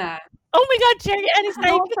 Send ko na. Oh my God, Sherry, ano is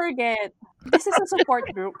Don't forget. This is a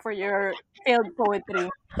support group for your failed poetry.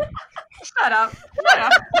 Shut up. Shut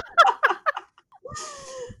up.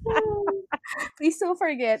 Please don't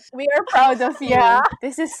forget, we are proud of Yeah. you.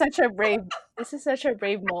 This is such a brave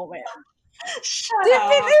moment. Shut Dip it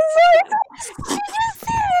up. inside.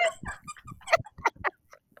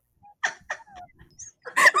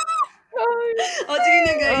 O, sige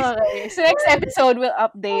na guys. Okay, so next episode we'll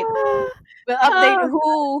update Oh,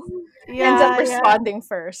 who ends up yeah, yeah. responding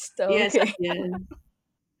first. Yes, Okay. yan.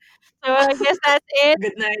 So I guess that's it.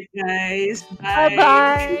 Good night, guys. Bye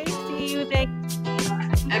Bye. bye. See you next.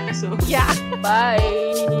 Episode. Yeah.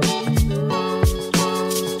 Bye.